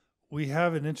 We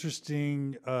have an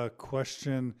interesting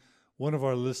question. One of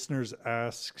our listeners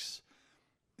asks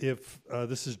if,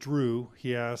 this is Drew,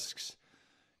 he asks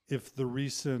if the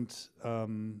recent, let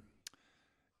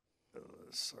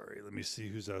me see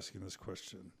who's asking this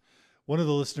question. One of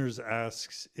the listeners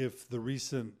asks if the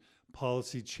recent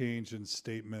policy change and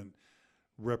statement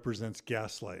represents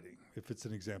gaslighting, if it's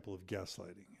an example of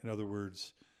gaslighting. In other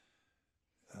words,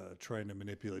 trying to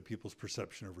manipulate people's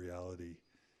perception of reality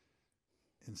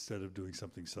instead of doing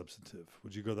something substantive.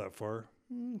 Would you go that far?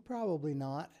 Probably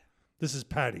not. This is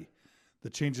Patty. The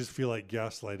changes feel like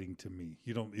gaslighting to me.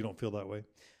 You don't feel that way?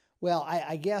 Well,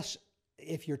 I guess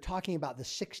if you're talking about the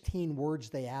 16 words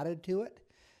they added to it,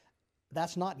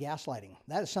 that's not gaslighting.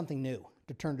 That is something new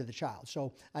to turn to the child.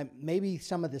 So maybe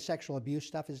some of the sexual abuse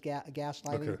stuff is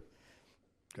gaslighting. Okay,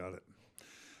 got it.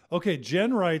 Okay,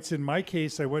 Jen writes, in my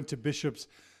case, I went to bishops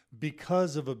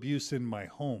because of abuse in my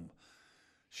home.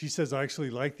 She says, I actually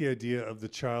like the idea of the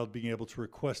child being able to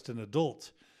request an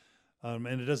adult, and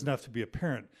it doesn't have to be a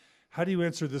parent. How do you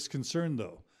answer this concern,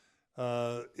 though?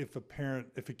 If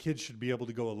a kid should be able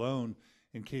to go alone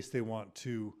in case they want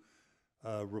to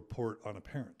report on a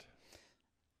parent?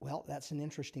 Well, that's an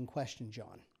interesting question,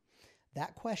 John.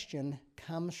 That question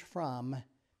comes from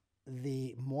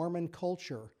the Mormon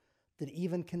culture that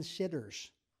even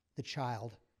considers the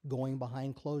child going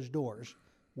behind closed doors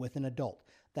with an adult.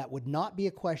 That would not be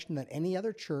a question that any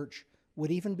other church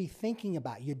would even be thinking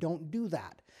about. You don't do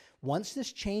that. Once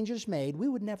this change is made, we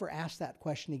would never ask that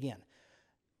question again.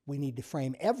 We need to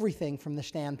frame everything from the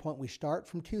standpoint we start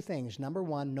from two things. Number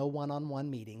one, no one-on-one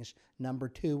meetings. Number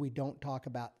two, we don't talk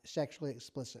about sexually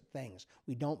explicit things.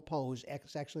 We don't pose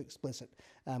sexually explicit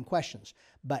questions.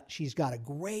 But she's got a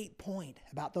great point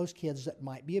about those kids that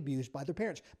might be abused by their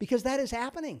parents, because that is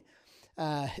happening.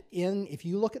 If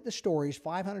you look at the stories,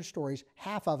 500 stories,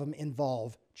 half of them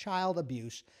involve child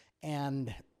abuse,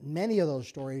 and many of those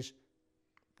stories,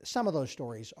 some of those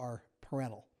stories are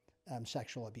parental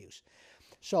sexual abuse.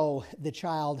 So the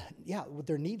child,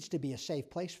 there needs to be a safe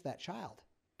place for that child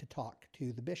to talk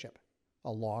to the bishop,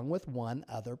 along with one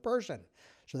other person.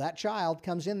 So that child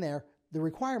comes in there. The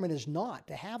requirement is not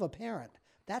to have a parent.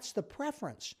 That's the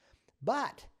preference.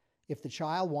 But if the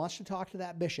child wants to talk to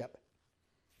that bishop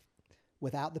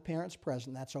without the parents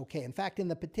present, that's okay. In fact, in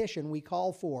the petition, we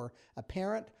call for a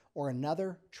parent or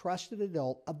another trusted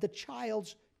adult of the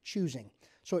child's choosing.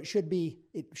 So it should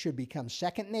become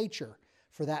second nature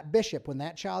for that bishop when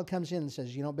that child comes in and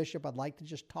says, Bishop, I'd like to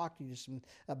just talk to you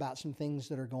about some things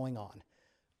that are going on.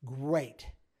 Great.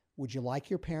 Would you like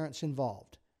your parents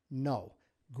involved? No.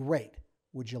 Great.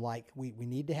 Would you like, we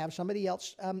need to have somebody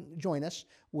else join us.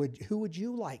 Who would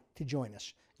you like to join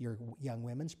us? Your young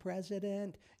women's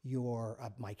president,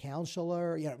 my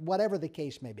counselor, whatever the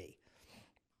case may be.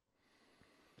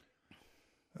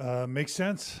 Makes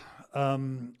sense.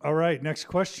 All right, next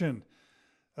question.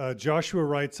 Joshua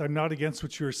writes, I'm not against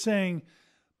what you are saying,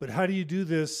 but how do you do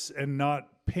this and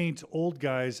not paint old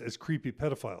guys as creepy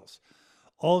pedophiles?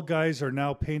 All guys are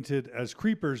now painted as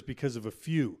creepers because of a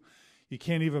few. You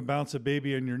can't even bounce a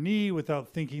baby on your knee without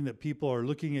thinking that people are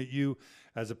looking at you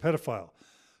as a pedophile.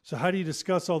 So how do you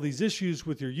discuss all these issues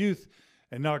with your youth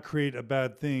and not create a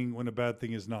bad thing when a bad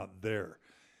thing is not there?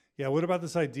 Yeah, what about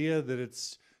this idea that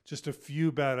it's just a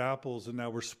few bad apples and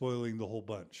now we're spoiling the whole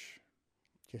bunch?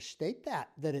 Just state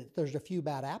there's a few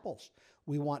bad apples.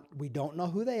 We don't know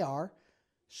who they are,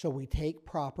 so we take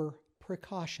proper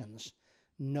precautions.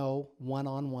 No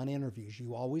one-on-one interviews.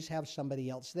 You always have somebody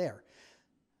else there.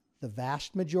 The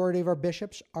vast majority of our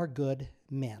bishops are good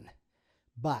men,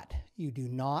 but you do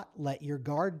not let your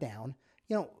guard down.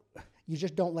 You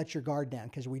just don't let your guard down,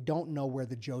 because we don't know where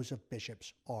the Joseph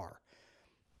bishops are.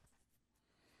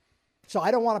 So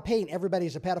I don't want to paint everybody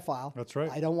as a pedophile. That's right.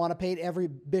 I don't want to paint every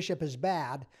bishop as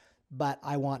bad, but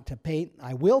I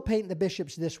will paint the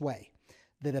bishops this way,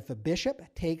 that if a bishop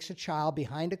takes a child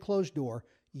behind a closed door,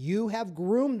 you have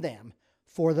groomed them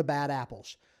for the bad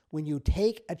apples. When you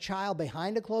take a child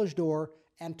behind a closed door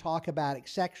and talk about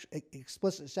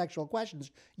explicit sexual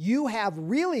questions, you have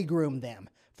really groomed them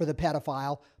for the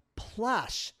pedophile,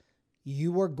 plus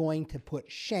you are going to put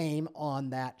shame on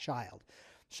that child.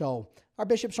 So our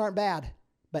bishops aren't bad,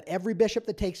 but every bishop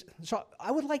so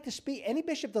I would like to speak, any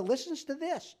bishop that listens to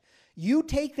this, you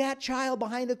take that child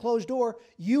behind a closed door,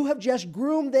 you have just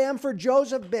groomed them for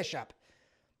Joseph Bishop.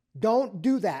 Don't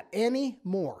do that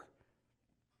anymore.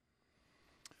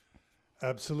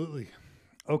 Absolutely.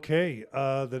 Okay,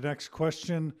 the next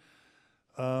question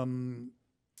comes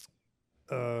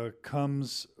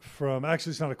from, actually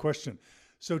it's not a question.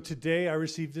 So today I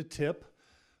received a tip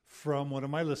from one of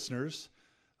my listeners,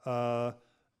 and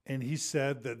he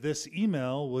said that this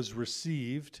email was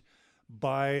received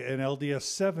by an LDS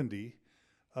 70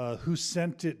 who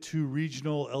sent it to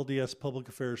regional LDS public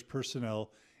affairs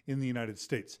personnel in the United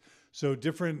States. So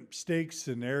different stakes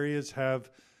and areas have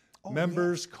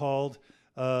members called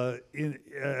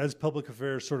as public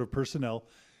affairs sort of personnel.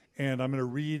 And I'm going to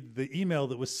read the email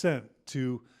that was sent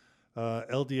to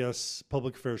LDS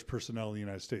public affairs personnel in the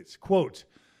United States. Quote,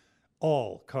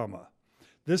 all,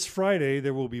 this Friday,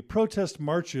 there will be protest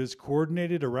marches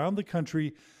coordinated around the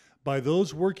country by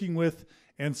those working with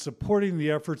and supporting the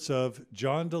efforts of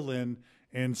John DeLynn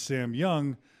and Sam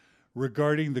Young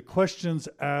regarding the questions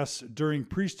asked during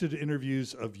priesthood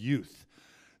interviews of youth.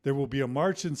 There will be a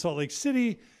march in Salt Lake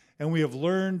City, and we have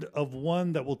learned of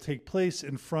one that will take place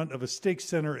in front of a stake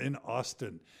center in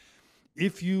Austin.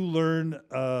 If you learn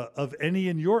of any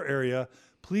in your area,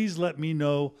 please let me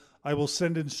know. I will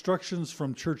send instructions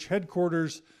from church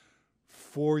headquarters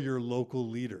for your local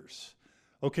leaders.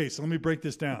 Okay, so let me break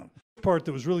this down. The part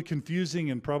that was really confusing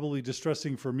and probably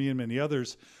distressing for me and many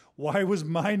others, why was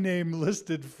my name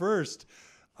listed first?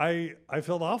 I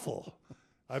felt awful.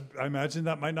 I imagine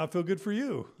that might not feel good for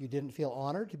you. You didn't feel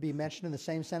honored to be mentioned in the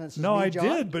same sentence as No, me, I John?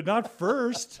 did, but not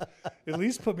first. At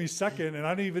least put me second, and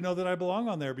I don't even know that I belong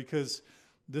on there because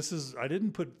I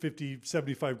didn't put 50,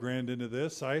 75 grand into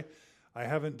this. I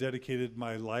haven't dedicated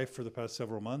my life for the past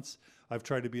several months. I've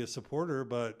tried to be a supporter,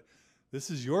 but this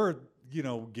is your,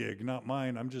 gig, not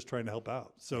mine. I'm just trying to help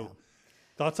out. So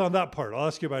Thoughts on that part? I'll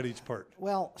ask you about each part.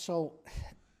 Well, so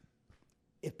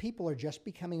if people are just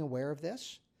becoming aware of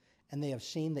this and they have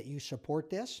seen that you support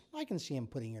this, I can see them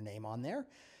putting your name on there.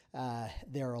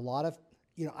 There are a lot of,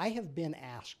 I have been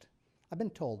asked, I've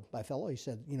been told by a fellow, he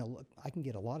said, look, I can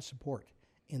get a lot of support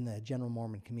in the general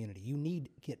Mormon community. You need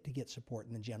to get support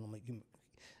in the general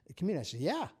community. I said,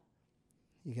 yeah,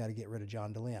 you got to get rid of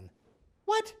John DeLynn.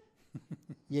 What?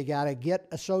 You got to get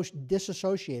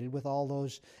disassociated with all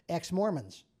those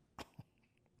ex-Mormons.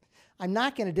 I'm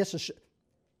not going to disassociate.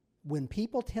 When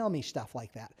people tell me stuff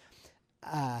like that,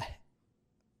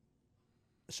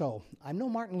 so I'm no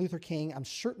Martin Luther King. I'm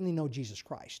certainly no Jesus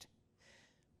Christ.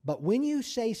 But when you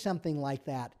say something like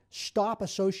that, stop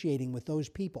associating with those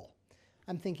people,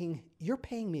 I'm thinking, you're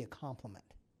paying me a compliment.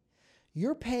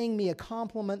 You're paying me a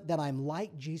compliment that I'm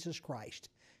like Jesus Christ.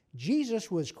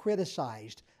 Jesus was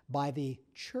criticized by the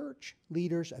church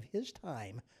leaders of his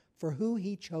time for who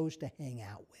he chose to hang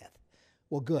out with.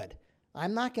 Well, good.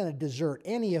 I'm not going to desert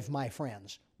any of my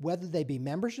friends, whether they be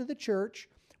members of the church,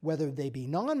 whether they be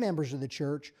non-members of the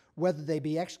church, whether they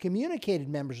be excommunicated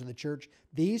members of the church.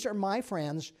 These are my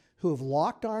friends who have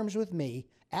locked arms with me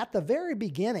at the very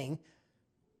beginning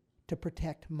to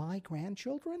protect my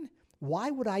grandchildren.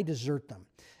 Why would I desert them?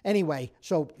 Anyway,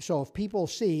 so if people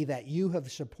see that you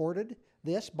have supported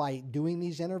this by doing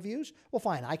these interviews, well,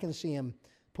 fine, I can see them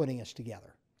putting us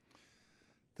together.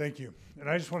 Thank you. And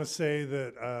I just want to say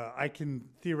that I can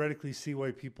theoretically see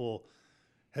why people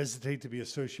hesitate to be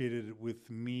associated with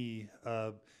me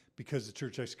because the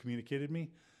church excommunicated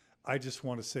me. I just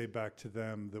want to say back to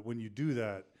them that when you do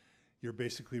that, you're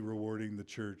basically rewarding the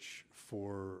church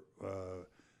for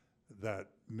that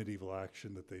medieval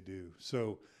action that they do.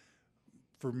 So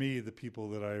for me, the people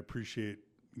that I appreciate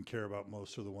and care about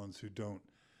most are the ones who don't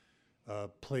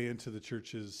play into the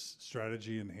church's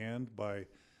strategy in hand by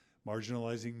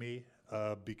marginalizing me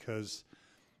because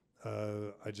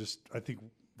I think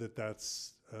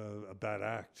that's a bad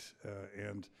act.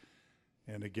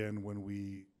 And again, when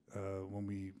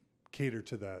we cater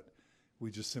to that,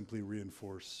 we just simply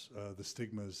reinforce the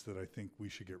stigmas that I think we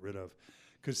should get rid of.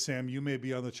 Because Sam, you may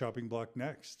be on the chopping block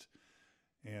next,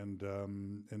 and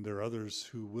there are others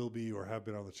who will be or have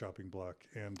been on the chopping block,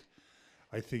 and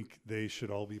I think they should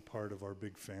all be part of our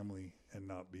big family and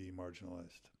not be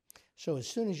marginalized. So as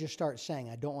soon as you start saying,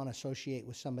 I don't want to associate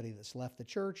with somebody that's left the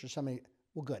church or somebody,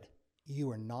 well, good.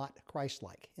 You are not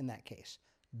Christ-like in that case.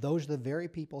 Those are the very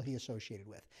people he associated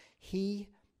with. He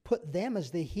put them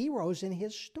as the heroes in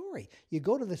his story. You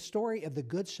go to the story of the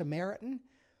Good Samaritan,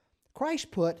 Christ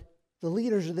put the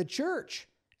leaders of the church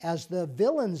as the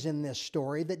villains in this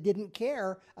story that didn't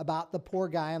care about the poor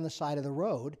guy on the side of the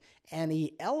road, and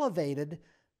he elevated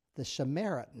the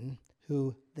Samaritan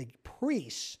who the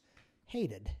priests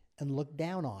hated and looked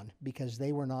down on because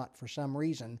they were not, for some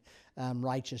reason,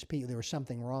 righteous people. There was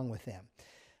something wrong with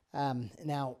them.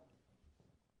 Now,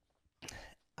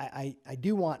 I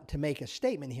do want to make a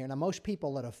statement here. Now, most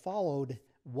people that have followed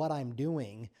what I'm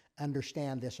doing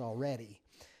understand this already,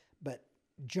 but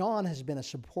John has been a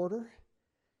supporter,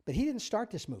 but he didn't start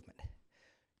this movement.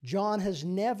 John has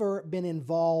never been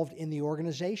involved in the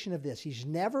organization of this. He's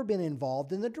never been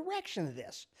involved in the direction of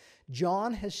this.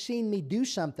 John has seen me do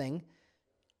something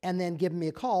and then given me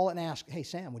a call and asked, hey,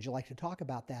 Sam, would you like to talk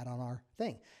about that on our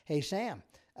thing? Hey, Sam,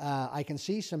 I can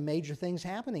see some major things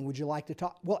happening. Would you like to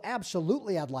talk? Well,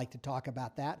 absolutely, I'd like to talk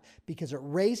about that because it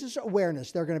raises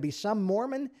awareness. There are going to be some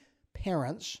Mormon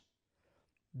parents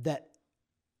that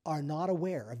are not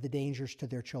aware of the dangers to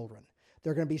their children.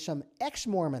 There are going to be some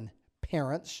ex-Mormon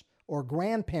parents or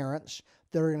grandparents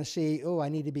that are going to see, oh, I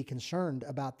need to be concerned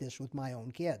about this with my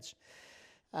own kids.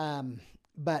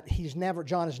 But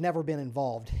John has never been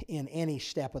involved in any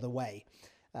step of the way.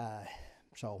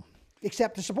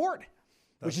 Except to support,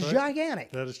 which is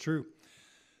gigantic. That is true.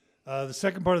 The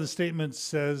second part of the statement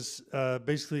says,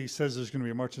 basically says there's going to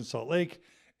be a march in Salt Lake,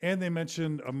 and they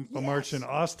mentioned a march in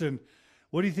Austin.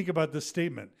 What do you think about this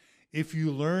statement? If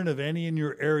you learn of any in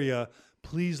your area,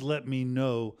 please let me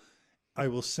know. I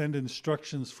will send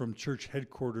instructions from church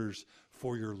headquarters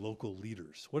for your local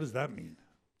leaders. What does that mean?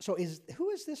 So who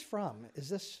is this from? Is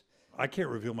this? I can't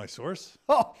reveal my source.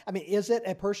 Oh, I mean, is it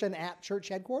a person at church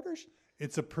headquarters?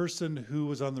 It's a person who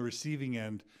was on the receiving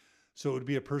end. So it would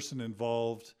be a person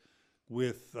involved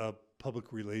with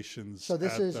public relations at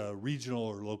the regional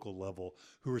or local level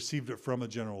who received it from a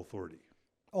general authority.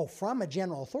 Oh, from a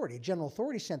general authority. A general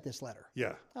authority sent this letter.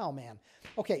 Yeah. Oh, man.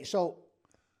 Okay, so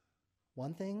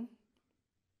one thing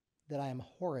that I am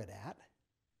horrid at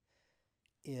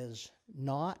is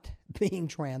not being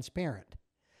transparent.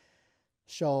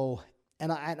 So,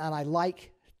 and I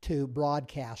like to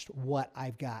broadcast what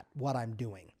I've got, what I'm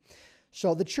doing.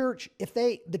 So the church,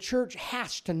 the church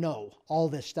has to know all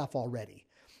this stuff already.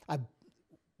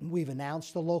 We've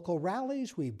announced the local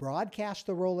rallies. We broadcast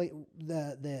the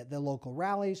local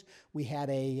rallies. We had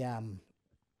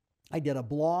I did a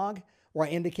blog where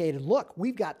I indicated, look,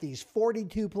 we've got these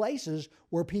 42 places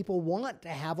where people want to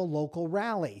have a local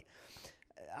rally.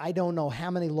 I don't know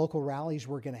how many local rallies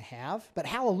we're going to have, but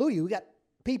hallelujah, we got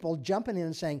people jumping in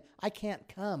and saying, I can't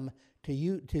come to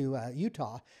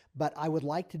Utah, but I would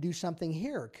like to do something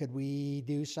here. Could we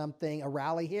do a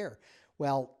rally here?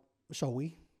 Well, so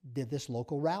we did this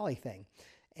local rally thing.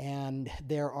 And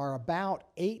there are about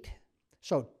 8,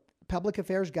 so public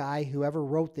affairs guy, whoever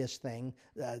wrote this thing,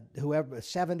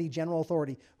 70 general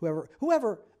authority,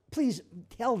 whoever, please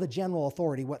tell the general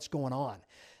authority what's going on.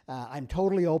 I'm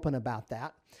totally open about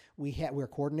that. We're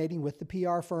coordinating with the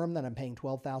PR firm that I'm paying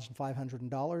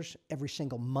 $12,500 every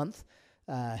single month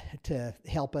to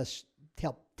help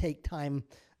take time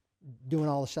doing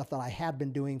all the stuff that I had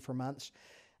been doing for months.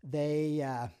 They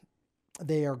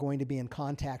are going to be in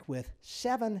contact with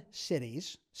 7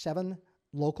 cities, 7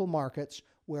 local markets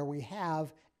where we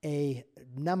have a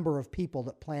number of people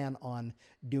that plan on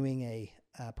doing a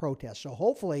protest. So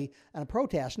hopefully, and a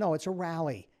protest, no, it's a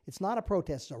rally. It's not a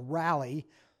protest, it's a rally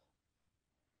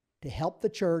to help the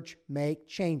church make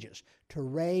changes, to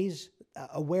raise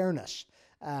awareness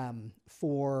of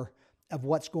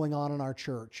what's going on in our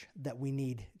church, that we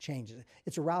need changes.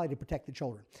 It's a rally to protect the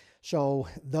children. So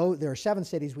though there are 7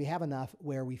 cities, we have enough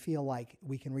where we feel like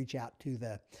we can reach out to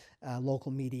the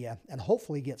local media and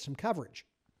hopefully get some coverage.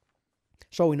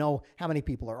 So we know how many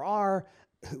people there are,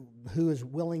 who is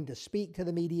willing to speak to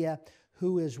the media,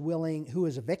 who is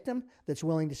a victim that's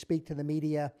willing to speak to the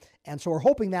media. And so we're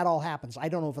hoping that all happens. I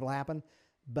don't know if it'll happen,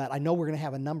 but I know we're going to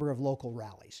have a number of local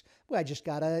rallies. Well, I just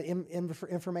got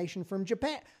information from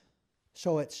Japan.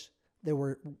 So it's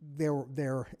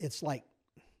like,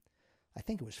 I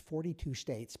think it was 42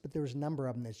 states, but there was a number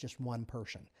of them that's just one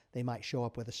person. They might show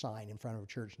up with a sign in front of a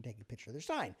church and take a picture of their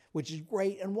sign, which is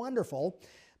great and wonderful.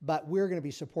 But we're going to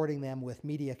be supporting them with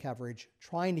media coverage,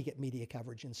 trying to get media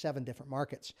coverage in 7 different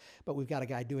markets. But we've got a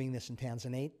guy doing this in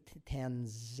Tanzania.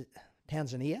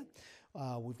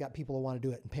 We've got people who want to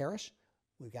do it in Paris.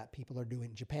 We've got people who are doing it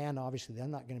in Japan. Obviously, they're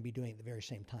not going to be doing it at the very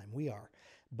same time we are.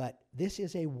 But this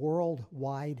is a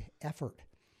worldwide effort.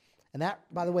 And that,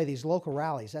 by the way, these local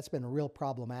rallies, that's been real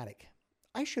problematic.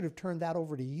 I should have turned that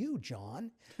over to you,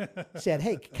 John. Said,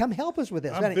 hey, come help us with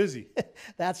this. I'm busy.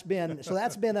 That's been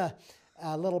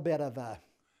a little bit of a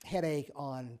headache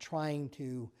on trying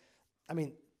to,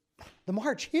 the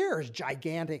march here is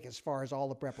gigantic as far as all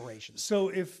the preparations. So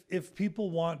if people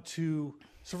want to,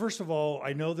 so first of all,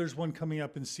 I know there's one coming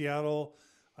up in Seattle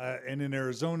and in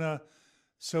Arizona.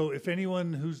 So if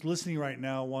anyone who's listening right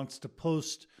now wants to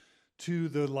post to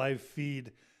the live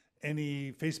feed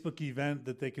any Facebook event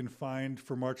that they can find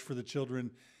for March for the Children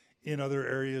in other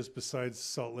areas besides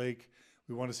Salt Lake,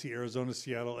 we want to see Arizona,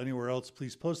 Seattle, anywhere else,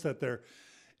 please post that there.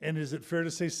 And is it fair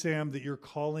to say, Sam, that you're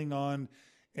calling on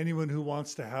anyone who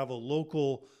wants to have a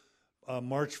local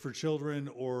March for Children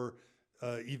or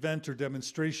event or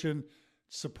demonstration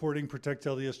supporting Protect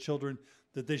LDS Children,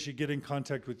 that they should get in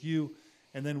contact with you,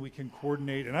 and then we can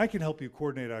coordinate, and I can help you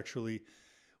coordinate, actually.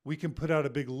 We can put out a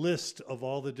big list of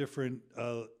all the different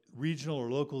regional or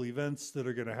local events that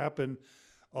are going to happen.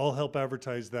 I'll help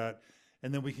advertise that.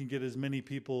 And then we can get as many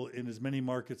people in as many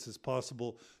markets as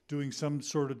possible doing some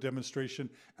sort of demonstration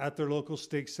at their local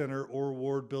stake center or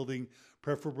ward building,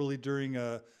 preferably during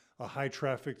a high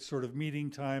traffic sort of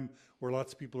meeting time where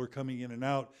lots of people are coming in and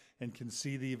out and can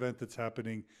see the event that's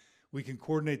happening. We can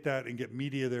coordinate that and get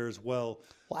media there as well.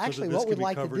 Well, actually, what we'd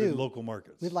like to do in local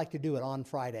markets. We'd like to do it on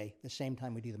Friday, the same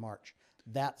time we do the march.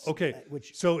 That's okay.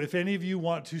 So if any of you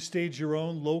want to stage your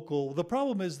own local, the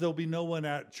problem is there'll be no one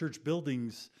at church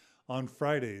buildings on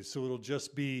Fridays. So it'll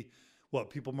just be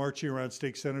people marching around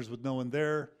stake centers with no one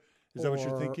there. Is that what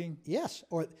you're thinking? Yes,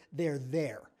 or they're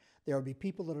there. There will be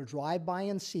people that'll drive by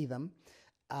and see them.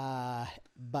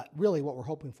 But really what we're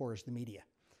hoping for is the media.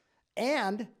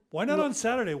 And why not on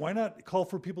Saturday? Why not call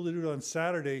for people to do it on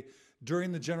Saturday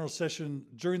during the general session,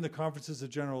 during the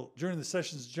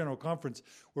sessions of general conference,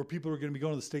 where people are going to be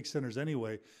going to the stake centers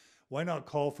anyway? Why not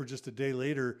call for just a day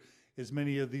later as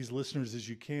many of these listeners as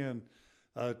you can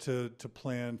to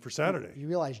plan for Saturday? You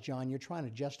realize, John, you're trying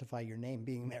to justify your name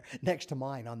being there next to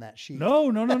mine on that sheet. No,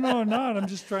 I'm not. I'm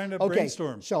just trying to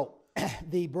brainstorm. So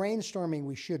the brainstorming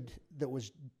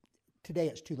today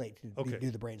it's too late to do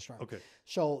the brainstorm. Okay.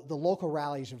 So the local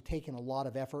rallies have taken a lot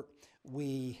of effort.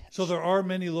 So there are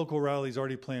many local rallies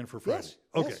already planned for Friday. Yes.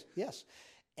 Okay. Yes.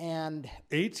 And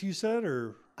 8, you said,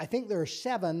 or? I think there are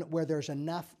 7 where there's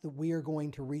enough that we are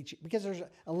going to reach, because there's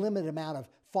a limited amount of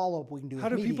follow-up we can do. How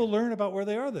do people learn about where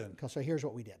they are then? So here's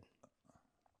what we did.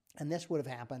 And this would have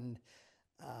happened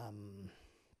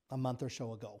a month or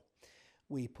so ago.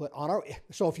 We put on our,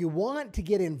 so if you want to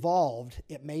get involved,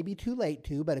 it may be too late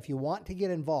to, but if you want to get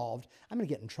involved, I'm going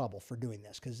to get in trouble for doing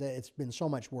this because it's been so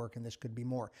much work and this could be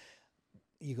more.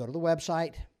 You go to the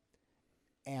website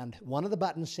and one of the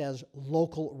buttons says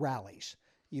local rallies.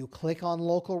 You click on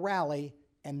local rally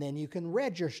and then you can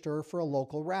register for a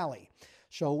local rally.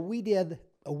 So we did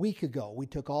a week ago. We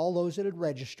took all those that had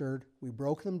registered, we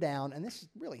broke them down, and this is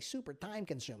really super time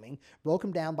consuming, broke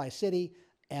them down by city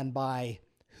and by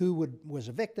who was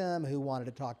a victim, who wanted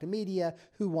to talk to media,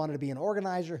 who wanted to be an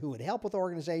organizer, who would help with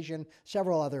organization,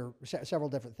 several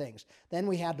different things. Then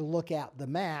we had to look at the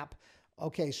map.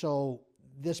 Okay, so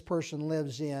this person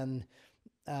lives in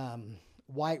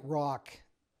White Rock,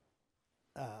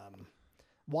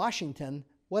 Washington.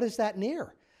 What is that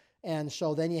near? And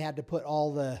so then you had to put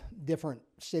all the different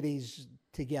cities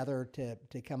together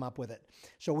to come up with it.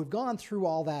 So we've gone through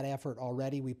all that effort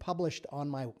already. I published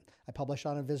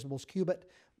on Invisible's Cubit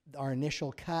our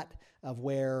initial cut of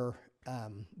where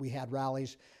we had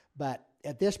rallies. But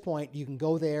at this point, you can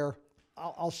go there.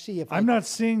 I'll see if I'm not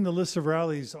seeing the list of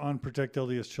rallies on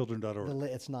protectldschchildren.org.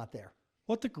 It's not there.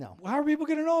 What the? No. How are people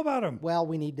going to know about them? Well,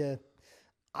 we need to.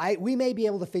 We may be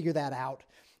able to figure that out.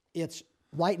 It's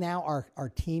right now our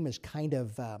team is kind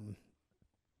of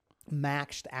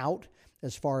maxed out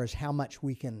as far as how much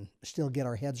we can still get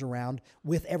our heads around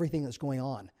with everything that's going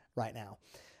on right now.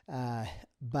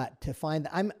 But to find,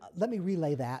 let me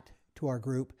relay that to our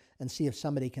group and see if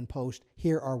somebody can post,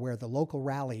 here are where the local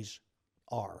rallies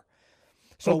are.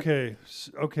 So,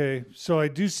 okay. So I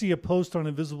do see a post on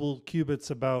Invisible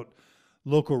Cubits about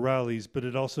local rallies, but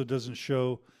it also doesn't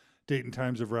show date and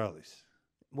times of rallies.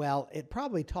 Well, it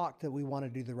probably talked that we want to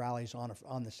do the rallies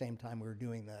on the same time we were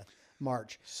doing the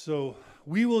march. So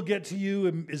we will get to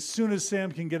you as soon as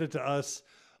Sam can get it to us,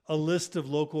 a list of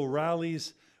local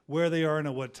rallies, where they are and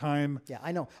at what time. Yeah,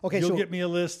 I know. Okay, You'll get me a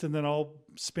list and then I'll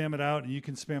spam it out and you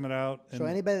can spam it out. So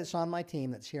anybody that's on my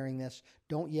team that's hearing this,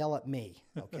 don't yell at me,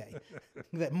 okay?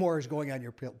 That more is going on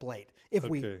your plate. If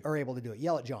we are able to do it,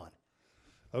 yell at John.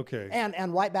 Okay.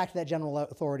 And write back to that general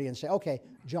authority and say, okay,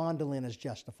 John DeLynn is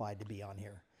justified to be on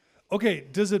here. Okay,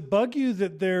 does it bug you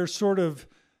that they're sort of,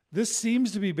 this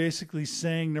seems to be basically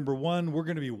saying, number one, we're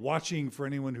going to be watching for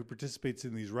anyone who participates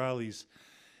in these rallies,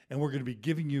 and we're going to be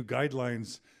giving you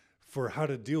guidelines for how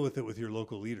to deal with it with your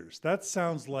local leaders. That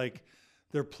sounds like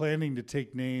they're planning to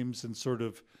take names and sort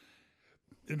of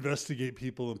investigate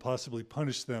people and possibly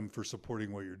punish them for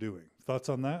supporting what you're doing. Thoughts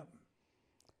on that?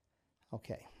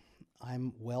 Okay.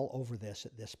 I'm well over this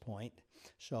at this point.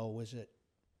 So was it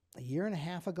a year and a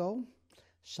half ago?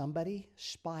 Somebody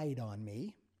spied on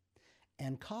me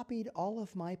and copied all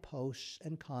of my posts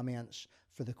and comments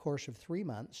for the course of 3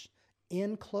 months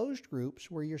in closed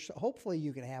groups where hopefully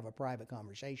you can have a private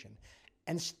conversation,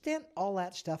 and sent all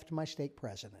that stuff to my stake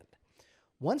president.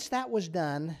 Once that was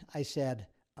done, I said,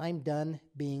 I'm done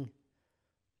being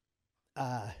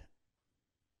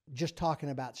just talking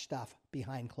about stuff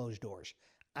behind closed doors.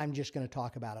 I'm just going to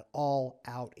talk about it all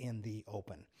out in the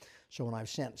open. So when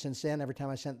since then, every time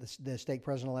I sent the stake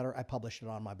president a letter, I published it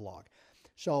on my blog.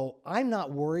 So I'm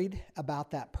not worried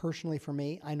about that personally for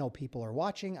me. I know people are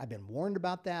watching. I've been warned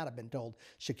about that. I've been told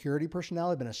security personnel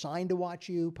have been assigned to watch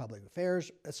you, public affairs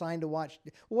assigned to watch.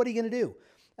 What are you going to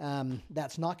do?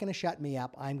 That's not going to shut me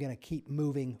up. I'm going to keep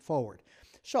moving forward.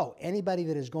 So anybody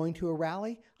that is going to a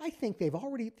rally, I think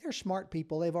they're smart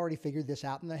people. They've already figured this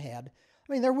out in their head.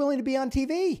 I mean, they're willing to be on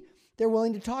TV. They're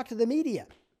willing to talk to the media.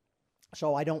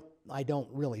 So I don't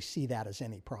really see that as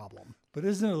any problem. But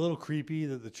isn't it a little creepy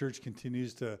that the church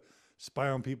continues to spy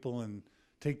on people and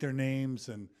take their names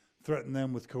and threaten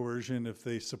them with coercion if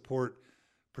they support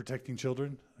protecting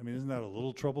children? I mean, isn't that a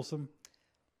little troublesome?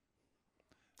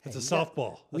 It's a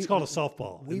softball. Let's call it a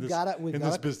softball in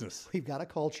this business. We've got a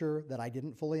culture that I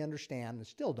didn't fully understand and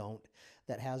still don't,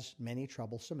 that has many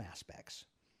troublesome aspects.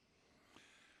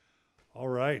 All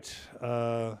right.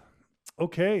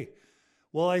 Okay.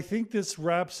 Well, I think this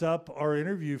wraps up our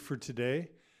interview for today.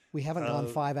 We haven't gone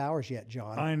 5 hours yet,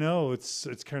 John. I know. It's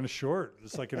kind of short.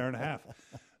 It's like an hour and a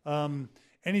half.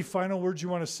 Any final words you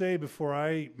want to say before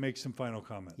I make some final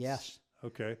comments? Yes.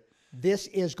 Okay. This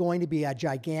is going to be a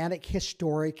gigantic,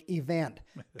 historic event.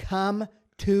 Come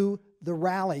to the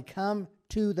rally. Come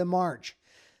to the march.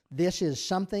 This is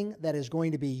something that is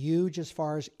going to be huge as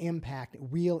far as impact,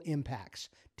 real impacts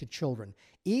to children.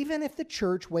 Even if the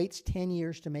church waits 10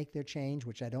 years to make their change,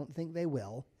 which I don't think they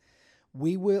will,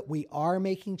 We are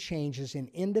making changes in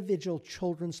individual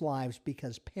children's lives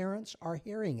because parents are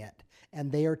hearing it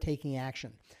and they are taking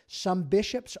action. Some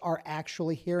bishops are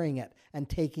actually hearing it and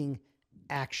taking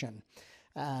action.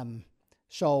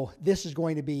 So this is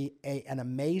going to be an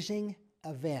amazing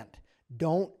event.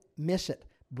 Don't miss it.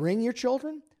 Bring your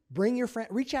children. Bring your friend.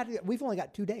 Reach out. We've only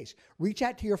got 2 days. Reach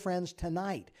out to your friends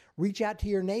tonight. Reach out to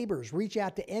your neighbors. Reach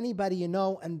out to anybody you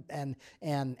know and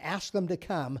ask them to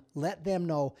come. Let them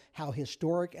know how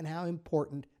historic and how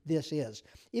important this is.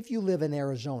 If you live in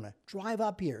Arizona, drive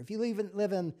up here. If you live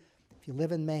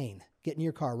in Maine, get in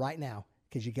your car right now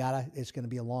because it's going to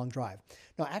be a long drive.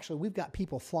 No, actually, we've got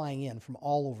people flying in from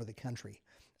all over the country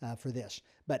for this.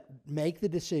 But make the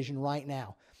decision right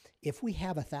now. If we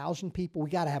have 1,000 people,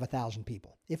 we got to have 1,000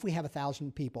 people. If we have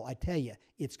 1,000 people, I tell you,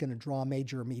 it's going to draw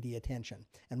major media attention.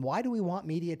 And why do we want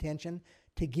media attention?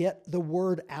 To get the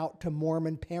word out to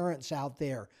Mormon parents out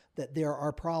there that there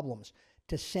are problems.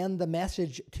 To send the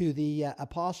message to the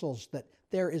apostles that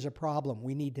there is a problem.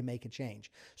 We need to make a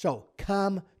change. So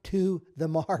come to the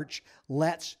march.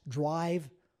 Let's drive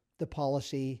the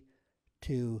policy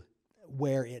to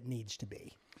where it needs to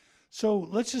be. So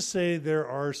let's just say there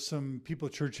are some people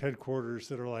at church headquarters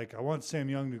that are like, I want Sam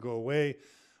Young to go away.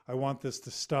 I want this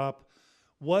to stop.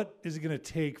 What is it going to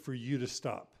take for you to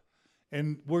stop?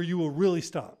 And where you will really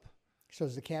stop? So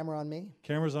is the camera on me?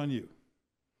 Camera's on you.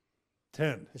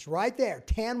 10. It's right there.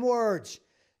 10 words.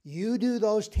 You do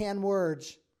those 10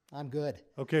 words. I'm good.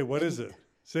 Okay, what is it?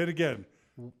 Say it again.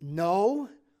 No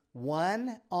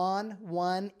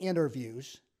one-on-one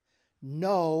interviews.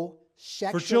 No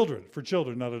sexual... For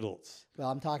children, not adults.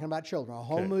 Well, I'm talking about children. A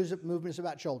whole movement is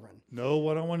about children. No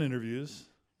one-on-one interviews.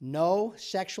 No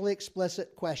sexually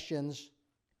explicit questions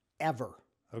ever.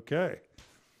 Okay.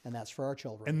 And that's for our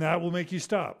children. And that will make you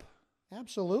stop.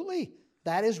 Absolutely.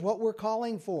 That is what we're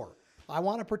calling for. I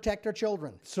want to protect our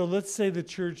children. So let's say the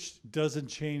church doesn't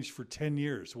change for 10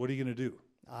 years. What are you going to do?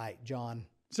 All right, John.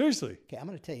 Seriously. Okay, I'm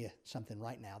going to tell you something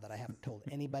right now that I haven't told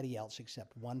anybody else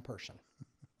except one person.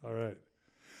 All right.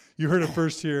 You heard it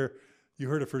first here. You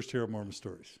heard it first here on Mormon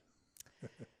Stories.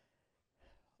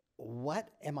 What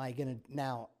am I going to...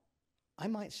 Now, I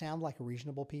might sound like a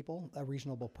reasonable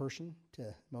person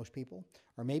to most people,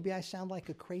 or maybe I sound like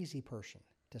a crazy person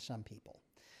to some people.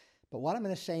 But what I'm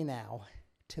going to say now,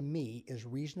 to me, is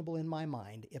reasonable in my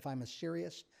mind if I'm a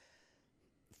serious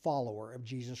follower of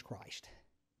Jesus Christ.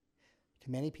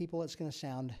 To many people, it's going to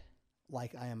sound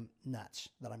like I am nuts,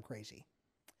 that I'm crazy.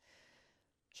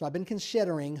 So I've been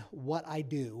considering what I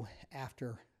do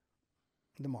after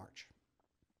the march.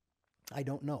 I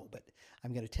don't know, but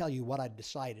I'm going to tell you what I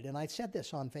decided. And I said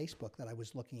this on Facebook that I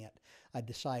was looking at. I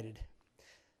decided,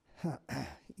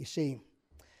 you see,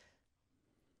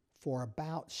 for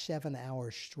about 7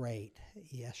 hours straight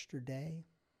yesterday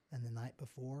and the night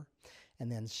before,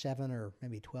 and then 7 or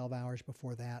maybe 12 hours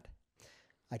before that,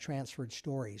 I transferred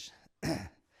stories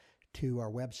to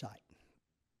our website.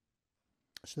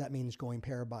 So that means going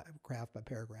paragraph by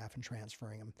paragraph and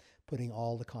transferring them, putting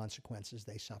all the consequences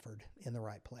they suffered in the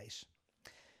right place.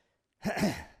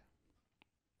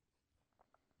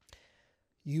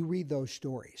 You read those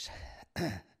stories,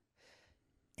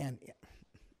 and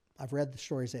I've read the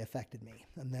stories, they affected me.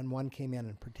 And then one came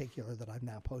in particular that I've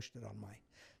now posted on my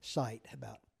site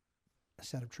about a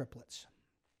set of triplets.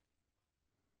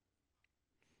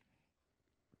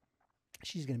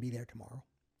 She's going to be there tomorrow,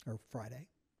 or Friday.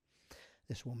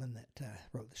 This woman that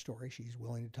wrote the story, she's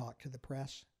willing to talk to the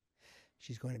press.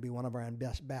 She's going to be one of our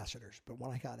ambassadors. But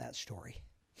when I got that story...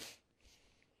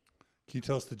 Can you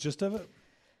tell us the gist of it?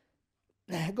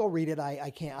 Go read it.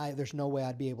 I can't. There's no way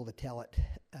I'd be able to tell it.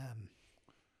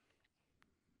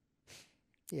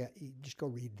 Yeah, you just go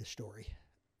read the story.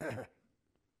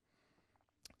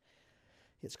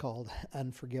 It's called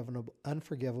Unforgivable,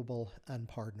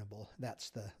 Unpardonable. That's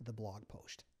the blog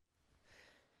post.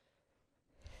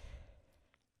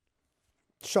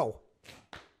 So,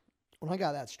 when I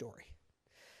got that story,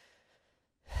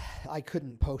 I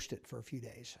couldn't post it for a few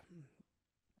days.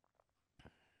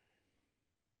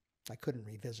 I couldn't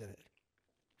revisit it.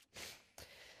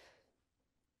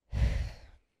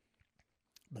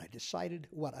 But I decided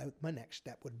what my next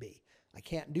step would be. I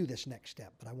can't do this next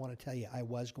step, but I want to tell you I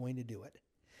was going to do it.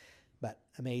 But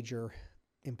a major,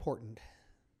 important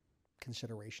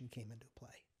consideration came into play.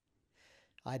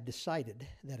 I decided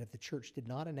that if the church did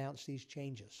not announce these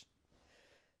changes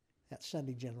at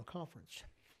Sunday General Conference,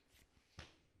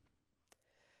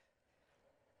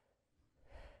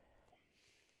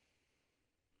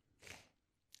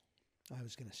 I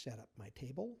was going to set up my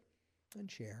table and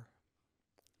chair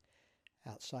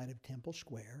outside of Temple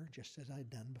Square, just as I'd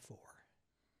done before.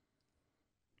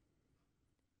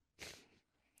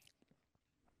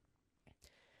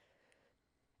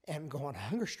 and go on a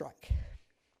hunger strike.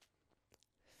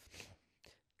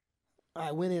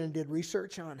 I went in and did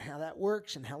research on how that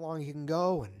works and how long you can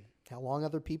go and how long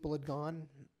other people had gone.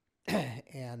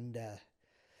 And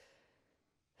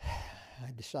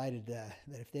I decided that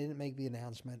if they didn't make the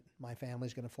announcement, my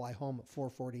family's going to fly home at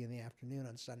 4:40 in the afternoon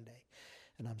on Sunday,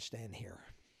 and I'm staying here.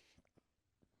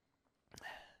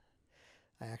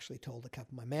 I actually told a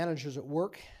couple of my managers at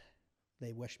work.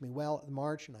 They wished me well at the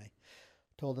march, and I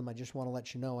told them, I just want to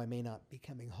let you know I may not be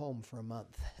coming home for a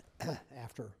month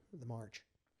after the march.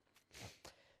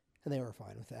 And they were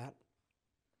fine with that.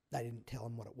 I didn't tell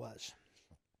them what it was.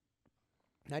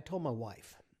 And I told my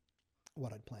wife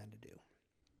what I'd planned to do.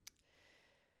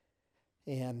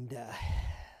 And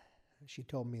she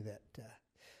told me that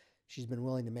she's been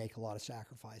willing to make a lot of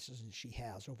sacrifices, and she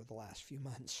has over the last few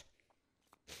months.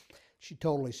 She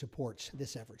totally supports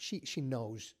this effort. She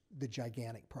knows the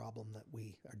gigantic problem that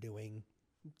we are doing,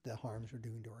 the harms we're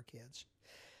doing to our kids.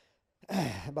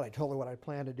 But I told her what I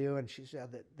plan to do, and she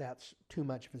said that that's too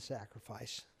much of a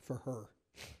sacrifice for her.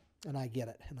 And I get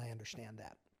it, and I understand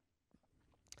that.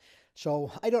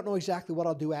 So I don't know exactly what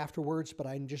I'll do afterwards, but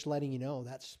I'm just letting you know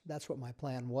that's what my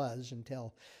plan was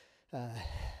until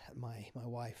my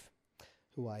wife,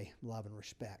 who I love and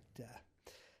respect,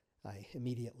 I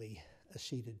immediately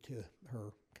acceded to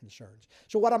her concerns.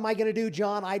 So what am I going to do,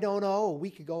 John? I don't know. A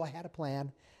week ago I had a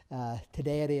plan.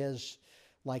 Today it is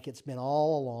like it's been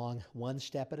all along, one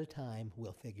step at a time.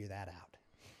 We'll figure that out.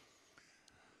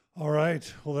 All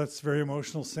right. Well, that's very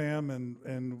emotional, Sam,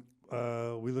 and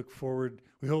we look forward.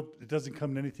 We hope it doesn't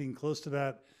come to anything close to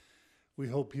that. We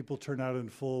hope people turn out in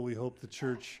full. We hope the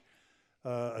church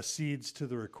accedes to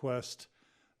the request.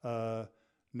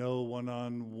 No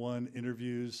one-on-one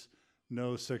interviews,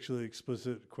 no sexually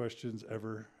explicit questions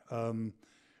ever.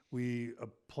 We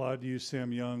applaud you,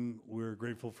 Sam Young. We're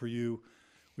grateful for you.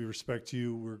 We respect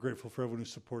you. We're grateful for everyone who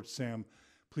supports Sam.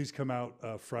 Please come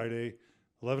out Friday,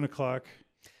 11 o'clock.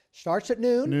 Starts at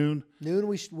noon.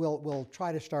 Noon, we'll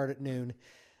try to start at noon.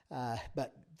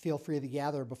 But feel free to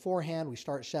gather beforehand. We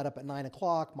start setup at 9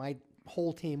 o'clock. My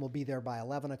whole team will be there by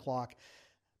 11 o'clock.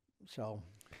 So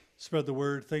spread the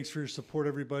word. Thanks for your support,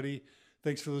 everybody.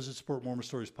 Thanks for those who support Mormon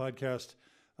Stories podcast.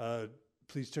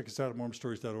 Please check us out at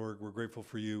mormonstories.org. We're grateful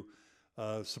for you.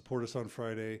 Support us on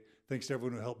Friday. Thanks to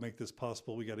everyone who helped make this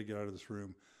possible. We got to get out of this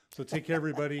room. So take care,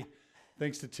 everybody.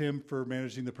 Thanks to Tim for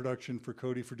managing the production, for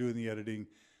Cody for doing the editing.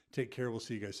 Take care. We'll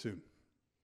see you guys soon.